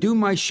flesh I do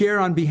my share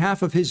on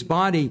behalf of his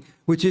body,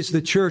 which is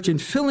the church, in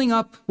filling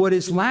up what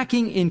is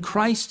lacking in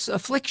Christ's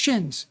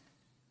afflictions."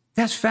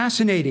 That's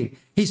fascinating.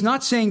 He's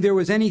not saying there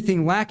was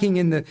anything lacking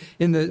in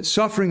the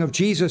suffering of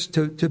Jesus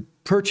to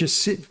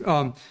purchase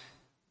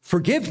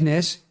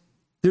forgiveness.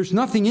 There's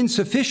nothing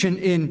insufficient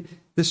in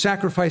the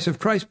sacrifice of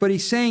Christ, but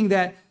he's saying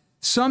that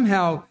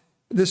somehow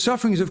the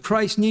sufferings of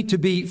Christ need to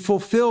be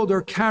fulfilled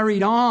or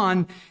carried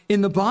on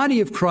in the body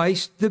of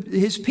Christ,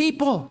 his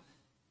people.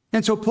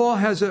 And so Paul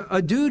has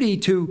a duty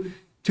to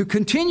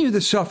continue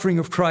the suffering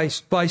of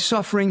Christ by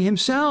suffering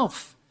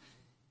himself.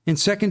 In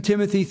 2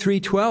 Timothy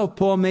 3:12,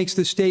 Paul makes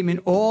the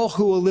statement, all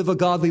who will live a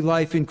godly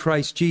life in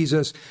Christ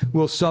Jesus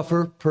will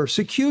suffer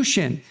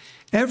persecution.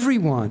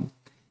 Everyone.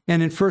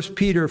 And in 1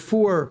 Peter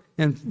 4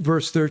 and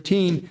verse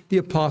 13, the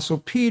Apostle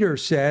Peter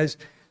says,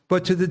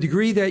 "But to the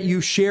degree that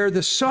you share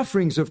the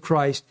sufferings of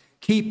Christ,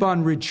 keep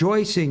on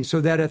rejoicing,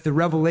 so that at the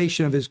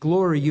revelation of his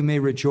glory you may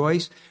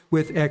rejoice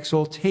with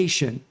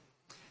exultation."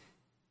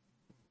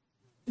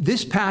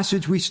 This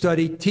passage we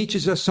study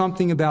teaches us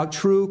something about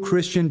true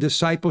Christian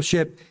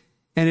discipleship,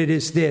 and it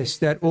is this,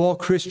 that all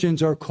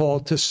Christians are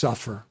called to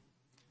suffer.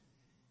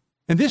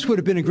 And this would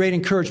have been a great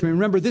encouragement.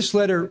 Remember, this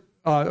letter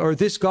or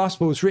this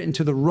gospel was written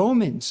to the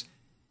Romans,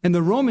 and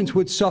the Romans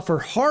would suffer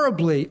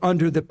horribly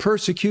under the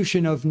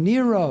persecution of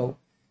Nero.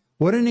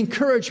 What an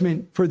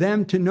encouragement for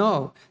them to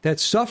know that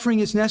suffering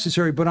is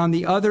necessary, but on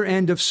the other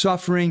end of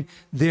suffering,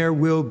 there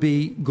will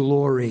be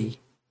glory.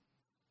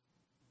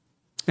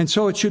 And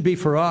so it should be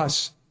for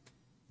us.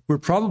 We're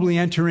probably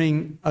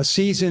entering a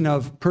season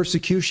of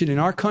persecution in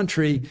our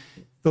country,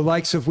 the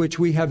likes of which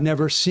we have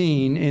never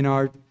seen in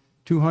our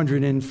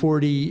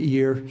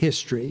 240-year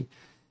history.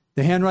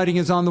 The handwriting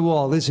is on the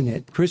wall, isn't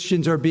it?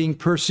 Christians are being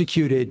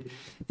persecuted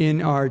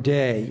in our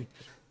day.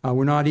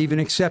 We're not even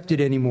accepted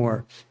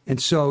anymore.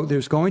 And so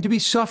there's going to be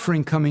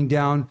suffering coming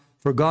down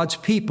for God's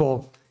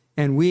people,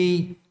 and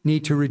we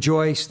need to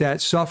rejoice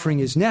that suffering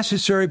is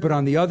necessary, but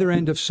on the other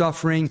end of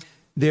suffering,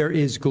 there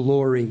is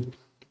glory.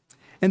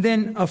 And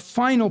then a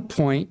final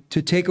point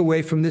to take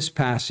away from this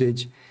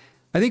passage,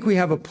 I think we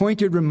have a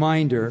pointed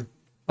reminder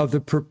of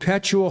the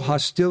perpetual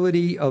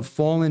hostility of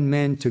fallen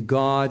men to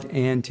God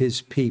and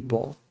his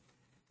people.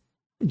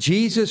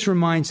 Jesus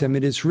reminds them,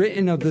 it is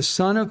written of the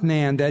Son of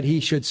Man that he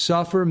should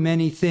suffer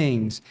many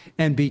things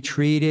and be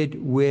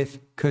treated with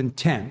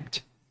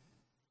contempt.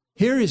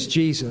 Here is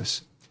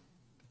Jesus,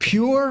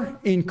 pure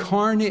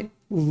incarnate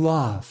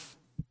love.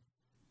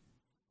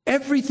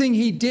 Everything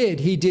he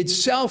did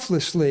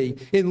selflessly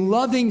in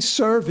loving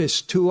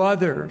service to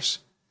others.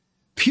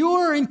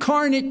 Pure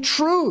incarnate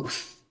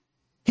truth.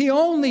 He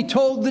only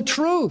told the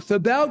truth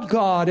about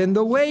God and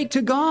the way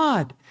to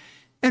God.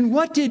 And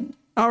what did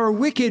our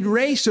wicked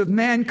race of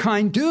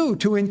mankind do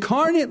to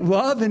incarnate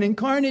love and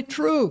incarnate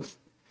truth?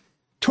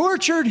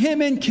 Tortured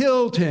him and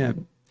killed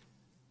him.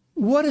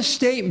 What a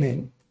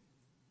statement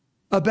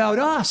about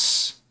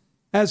us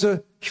as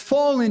a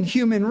fallen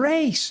human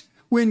race.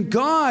 When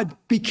God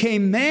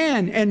became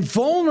man and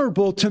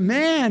vulnerable to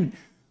man,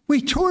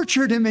 we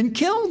tortured him and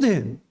killed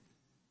him.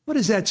 What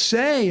does that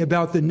say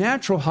about the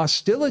natural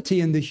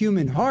hostility in the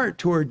human heart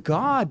toward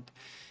God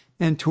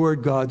and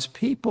toward God's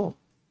people?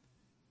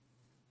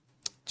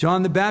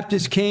 John the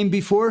Baptist came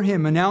before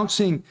him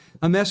announcing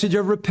a message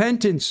of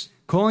repentance,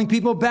 calling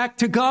people back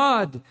to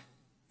God.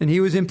 And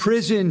he was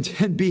imprisoned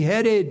and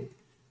beheaded.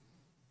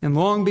 And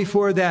long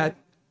before that,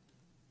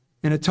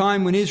 in a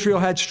time when Israel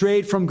had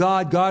strayed from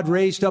God, God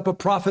raised up a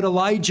prophet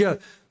Elijah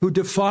who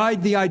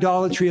defied the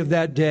idolatry of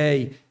that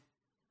day.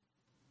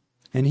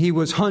 And he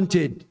was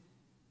hunted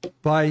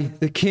by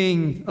the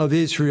king of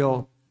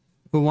Israel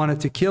who wanted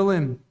to kill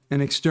him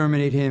and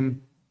exterminate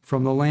him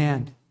from the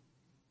land.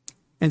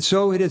 And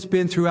so it has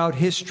been throughout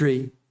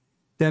history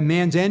that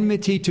man's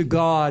enmity to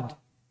God,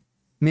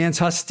 man's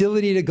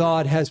hostility to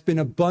God has been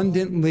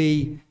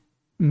abundantly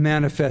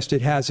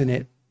manifested, hasn't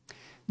it?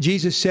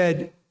 Jesus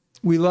said,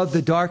 we love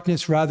the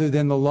darkness rather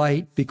than the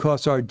light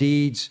because our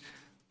deeds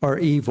are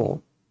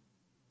evil.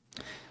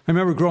 I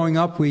remember growing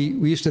up, we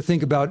used to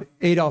think about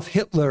Adolf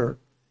Hitler,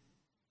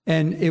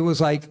 and it was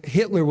like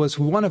Hitler was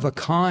one of a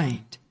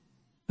kind.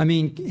 I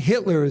mean,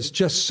 Hitler is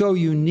just so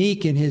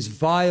unique in his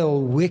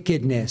vile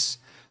wickedness.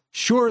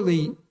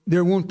 Surely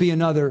there won't be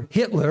another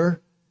Hitler.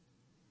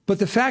 But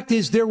the fact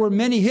is there were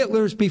many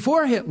Hitlers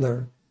before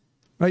Hitler,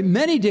 right?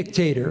 Many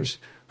dictators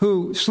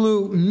who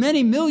slew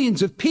many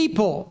millions of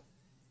people.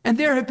 And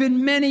there have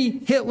been many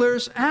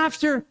Hitlers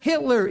after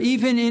Hitler,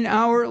 even in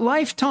our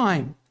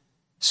lifetime.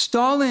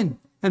 Stalin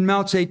and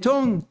Mao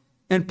Zedong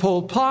and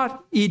Pol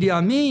Pot, Idi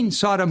Amin,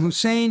 Saddam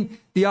Hussein,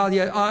 the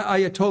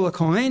Ayatollah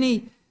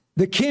Khomeini,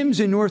 the Kims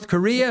in North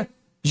Korea,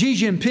 Xi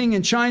Jinping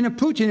in China,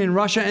 Putin in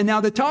Russia, and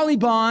now the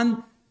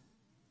Taliban,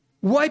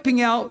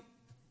 wiping out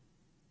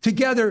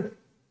together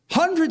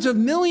hundreds of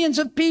millions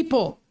of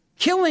people,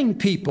 killing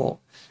people.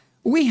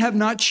 We have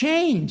not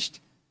changed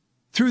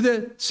through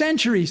the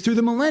centuries, through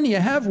the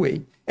millennia, have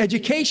we?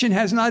 Education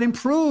has not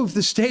improved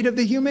the state of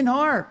the human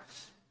heart.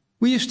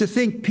 We used to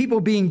think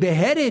people being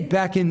beheaded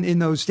back in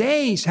those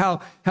days,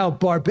 how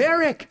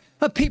barbaric.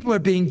 People are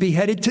being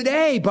beheaded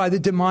today by the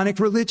demonic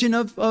religion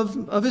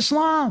of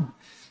Islam.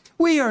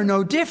 We are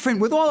no different.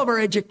 With all of our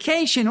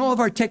education, all of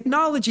our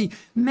technology,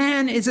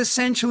 man is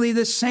essentially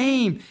the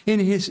same in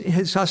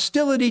his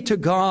hostility to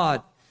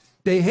God.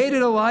 They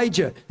hated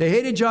Elijah. They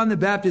hated John the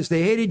Baptist.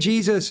 They hated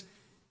Jesus.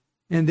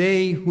 And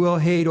they will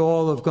hate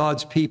all of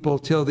God's people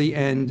till the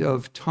end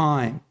of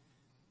time.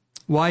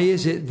 Why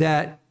is it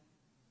that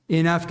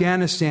in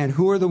Afghanistan,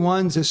 who are the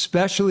ones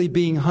especially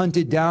being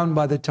hunted down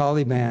by the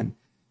Taliban?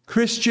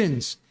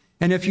 Christians.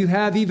 And if you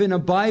have even a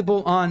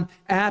Bible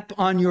app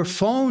on your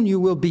phone, you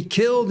will be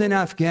killed in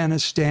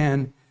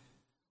Afghanistan.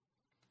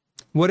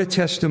 What a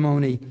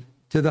testimony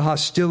to the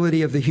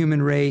hostility of the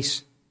human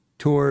race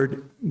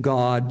toward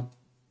God.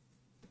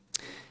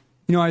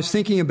 You know, I was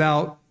thinking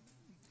about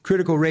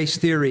critical race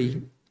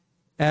theory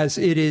as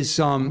it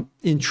is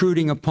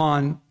intruding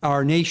upon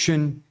our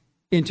nation,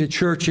 into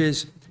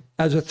churches,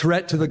 as a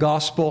threat to the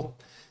gospel.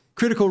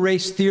 Critical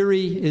race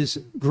theory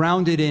is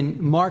grounded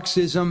in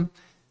Marxism.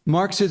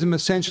 Marxism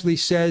essentially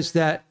says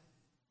that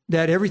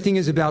everything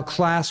is about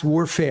class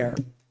warfare.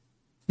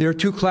 There are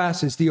two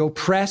classes, the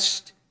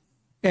oppressed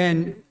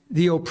and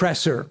the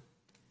oppressor.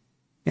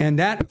 And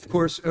that, of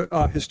course,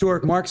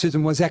 historic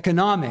Marxism was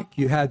economic.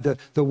 You had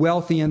the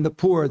wealthy and the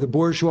poor, the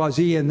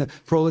bourgeoisie and the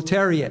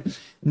proletariat.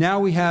 Now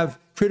we have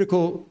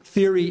critical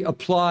theory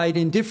applied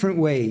in different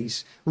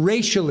ways,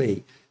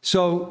 racially.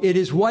 So it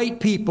is white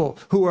people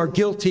who are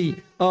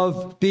guilty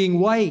of being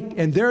white,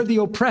 and they're the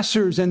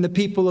oppressors, and the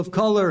people of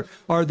color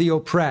are the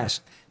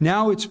oppressed.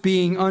 Now it's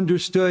being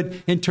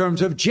understood in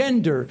terms of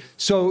gender.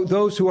 So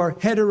those who are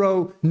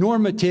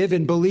heteronormative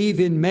and believe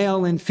in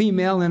male and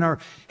female and are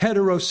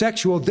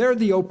heterosexual, they're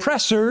the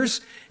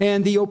oppressors,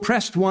 and the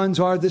oppressed ones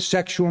are the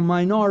sexual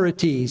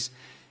minorities.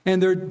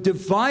 And they're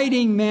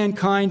dividing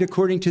mankind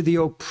according to the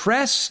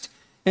oppressed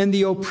and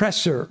the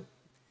oppressor.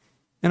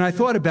 And I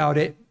thought about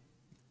it.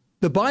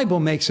 The Bible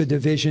makes a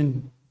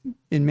division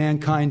in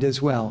mankind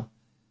as well,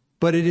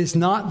 but it is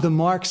not the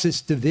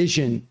Marxist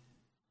division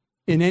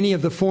in any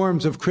of the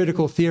forms of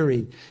critical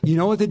theory. You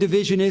know what the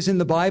division is in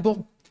the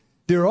Bible?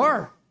 There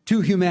are two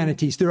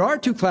humanities. There are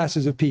two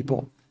classes of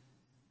people.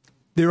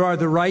 There are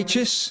the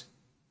righteous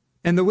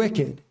and the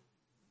wicked,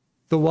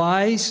 the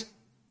wise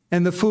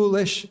and the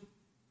foolish,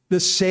 the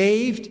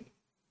saved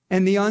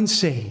and the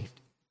unsaved,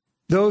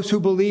 those who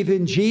believe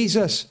in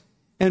Jesus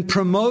and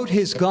promote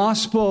his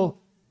gospel,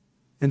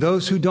 and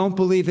those who don't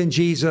believe in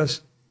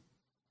Jesus,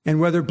 and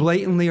whether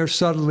blatantly or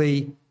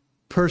subtly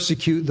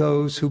persecute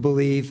those who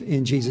believe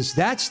in Jesus.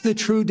 That's the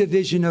true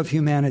division of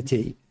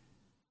humanity,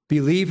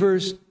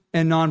 believers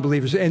and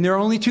non-believers. And there are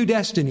only two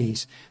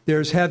destinies.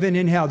 There's heaven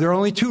and hell. There are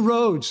only two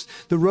roads,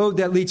 the road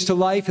that leads to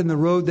life and the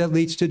road that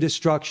leads to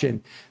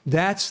destruction.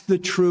 That's the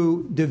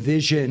true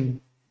division.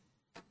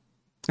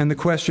 And the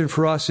question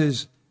for us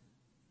is,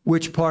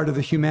 which part of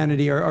the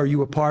humanity are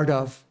you a part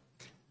of?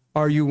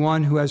 Are you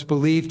one who has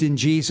believed in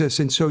Jesus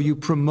and so you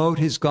promote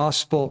his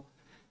gospel?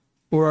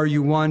 Or are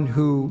you one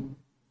who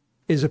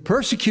is a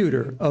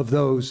persecutor of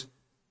those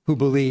who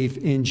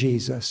believe in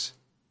Jesus?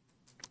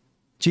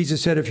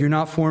 Jesus said, if you're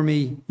not for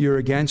me, you're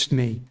against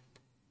me.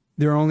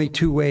 There are only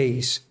two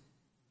ways.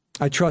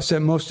 I trust that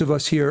most of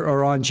us here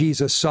are on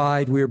Jesus'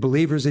 side. We are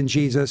believers in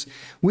Jesus.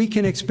 We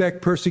can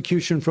expect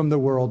persecution from the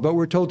world, but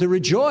we're told to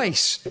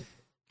rejoice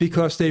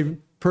because they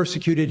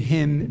persecuted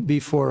him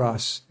before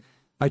us.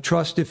 I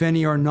trust if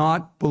any are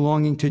not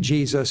belonging to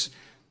Jesus,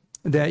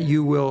 that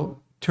you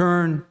will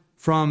turn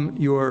from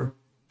your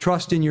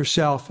trust in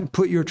yourself and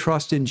put your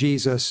trust in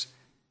Jesus.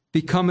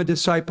 Become a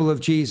disciple of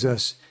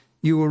Jesus.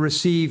 You will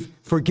receive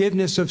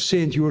forgiveness of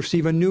sins. You will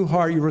receive a new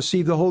heart. You will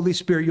receive the Holy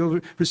Spirit.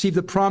 You'll receive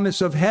the promise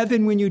of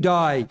heaven when you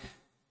die.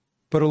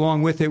 But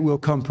along with it will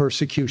come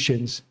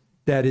persecutions.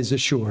 That is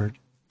assured.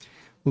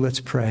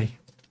 Let's pray.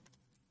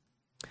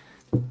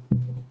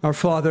 Our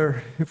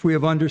Father, if we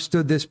have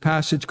understood this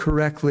passage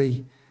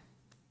correctly,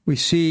 we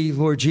see,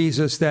 Lord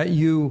Jesus, that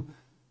you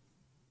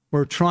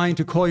were trying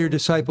to call your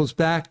disciples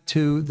back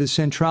to the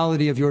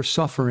centrality of your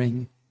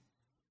suffering.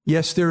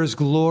 Yes, there is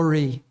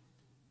glory,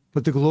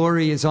 but the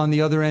glory is on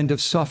the other end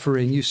of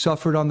suffering. You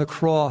suffered on the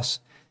cross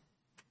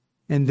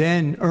and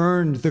then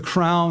earned the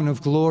crown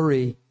of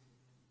glory,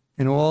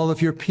 and all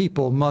of your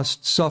people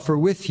must suffer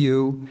with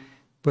you,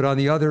 but on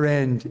the other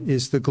end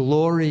is the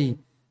glory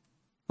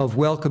of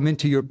welcome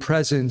into your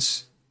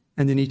presence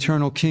and an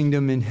eternal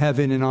kingdom in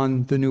heaven and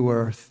on the new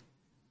earth.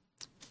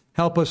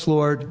 Help us,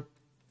 Lord,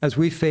 as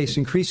we face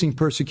increasing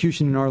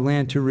persecution in our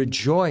land, to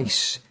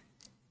rejoice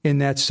in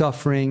that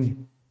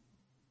suffering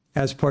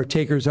as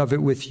partakers of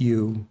it with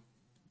you.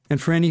 And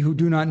for any who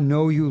do not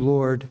know you,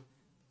 Lord,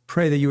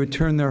 pray that you would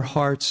turn their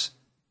hearts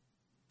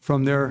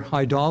from their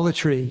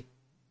idolatry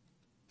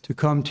to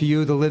come to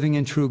you, the living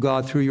and true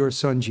God, through your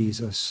Son,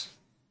 Jesus.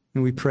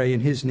 And we pray in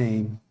his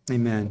name.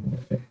 Amen.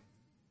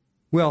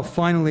 Well,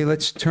 finally,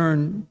 let's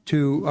turn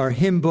to our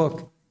hymn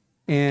book,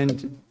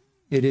 and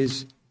it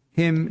is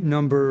hymn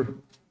number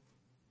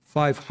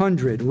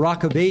 500,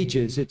 Rock of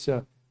Ages. It's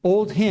an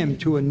old hymn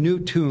to a new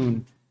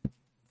tune,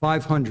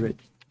 500.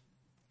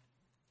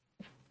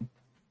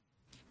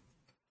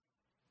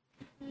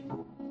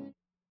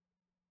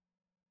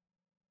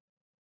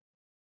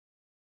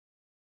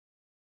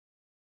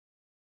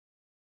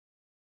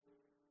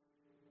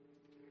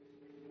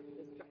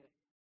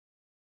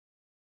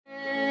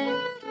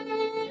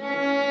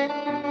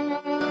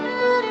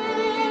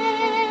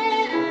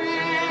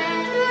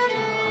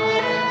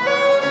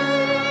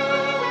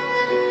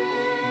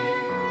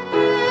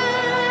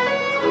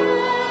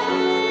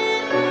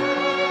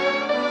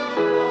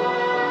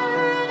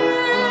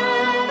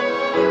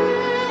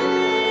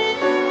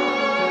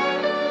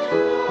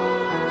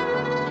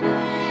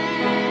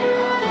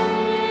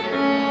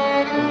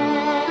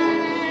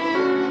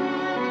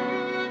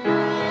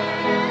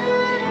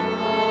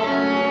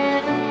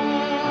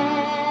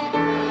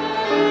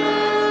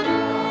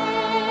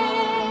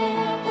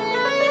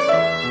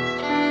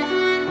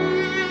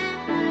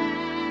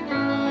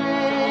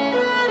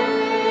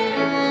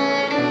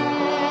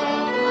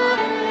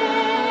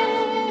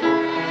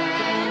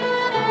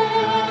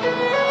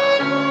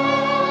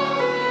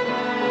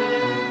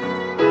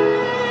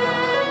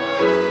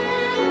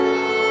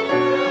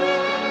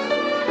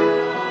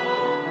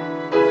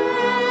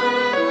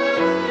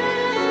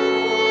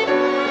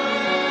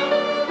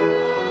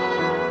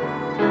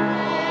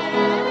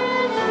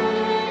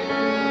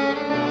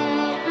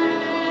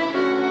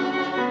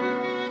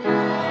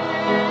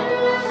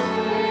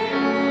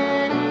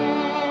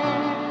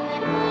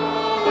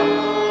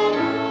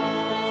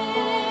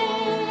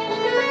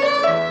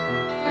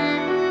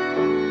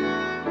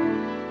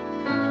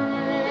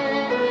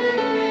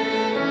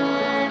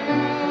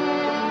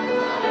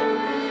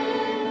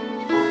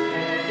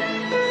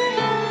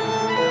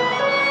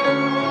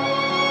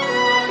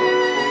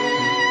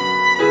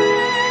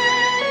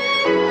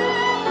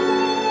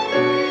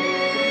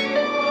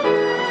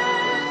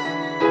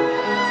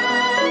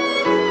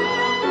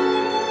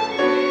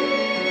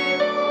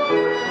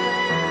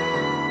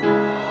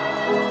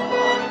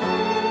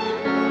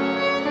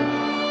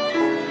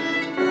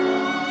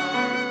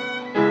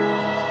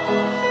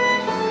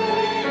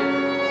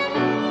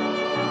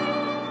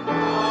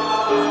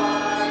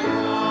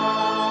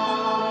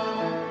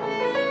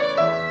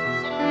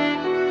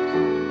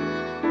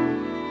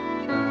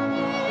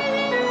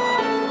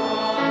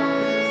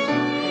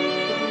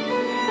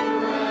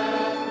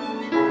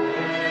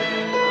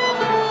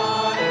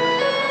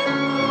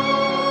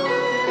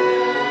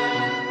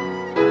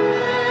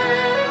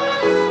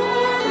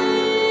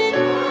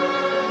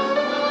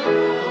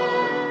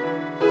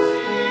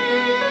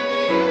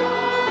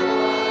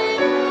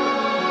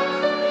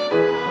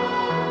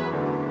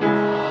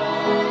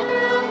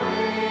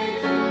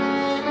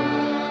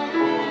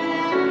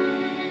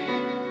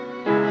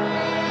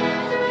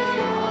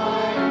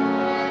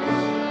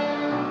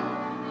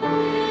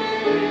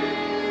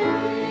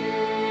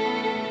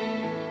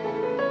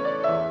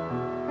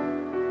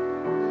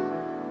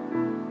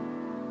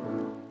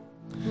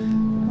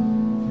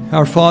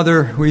 Our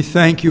Father, we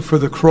thank you for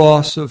the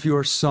cross of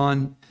your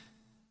Son.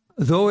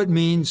 Though it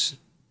means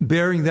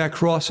bearing that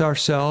cross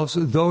ourselves,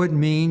 though it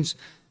means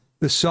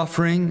the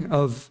suffering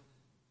of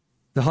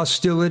the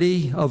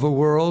hostility of a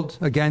world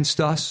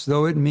against us,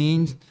 though it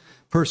means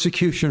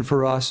persecution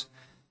for us,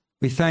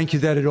 we thank you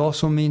that it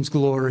also means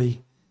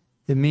glory.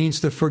 It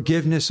means the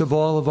forgiveness of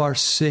all of our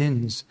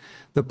sins,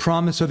 the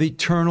promise of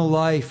eternal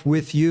life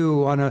with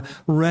you on a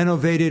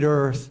renovated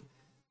earth.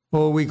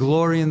 Oh, we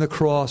glory in the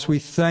cross. We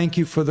thank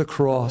you for the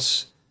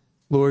cross,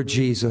 Lord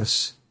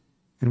Jesus.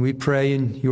 And we pray in your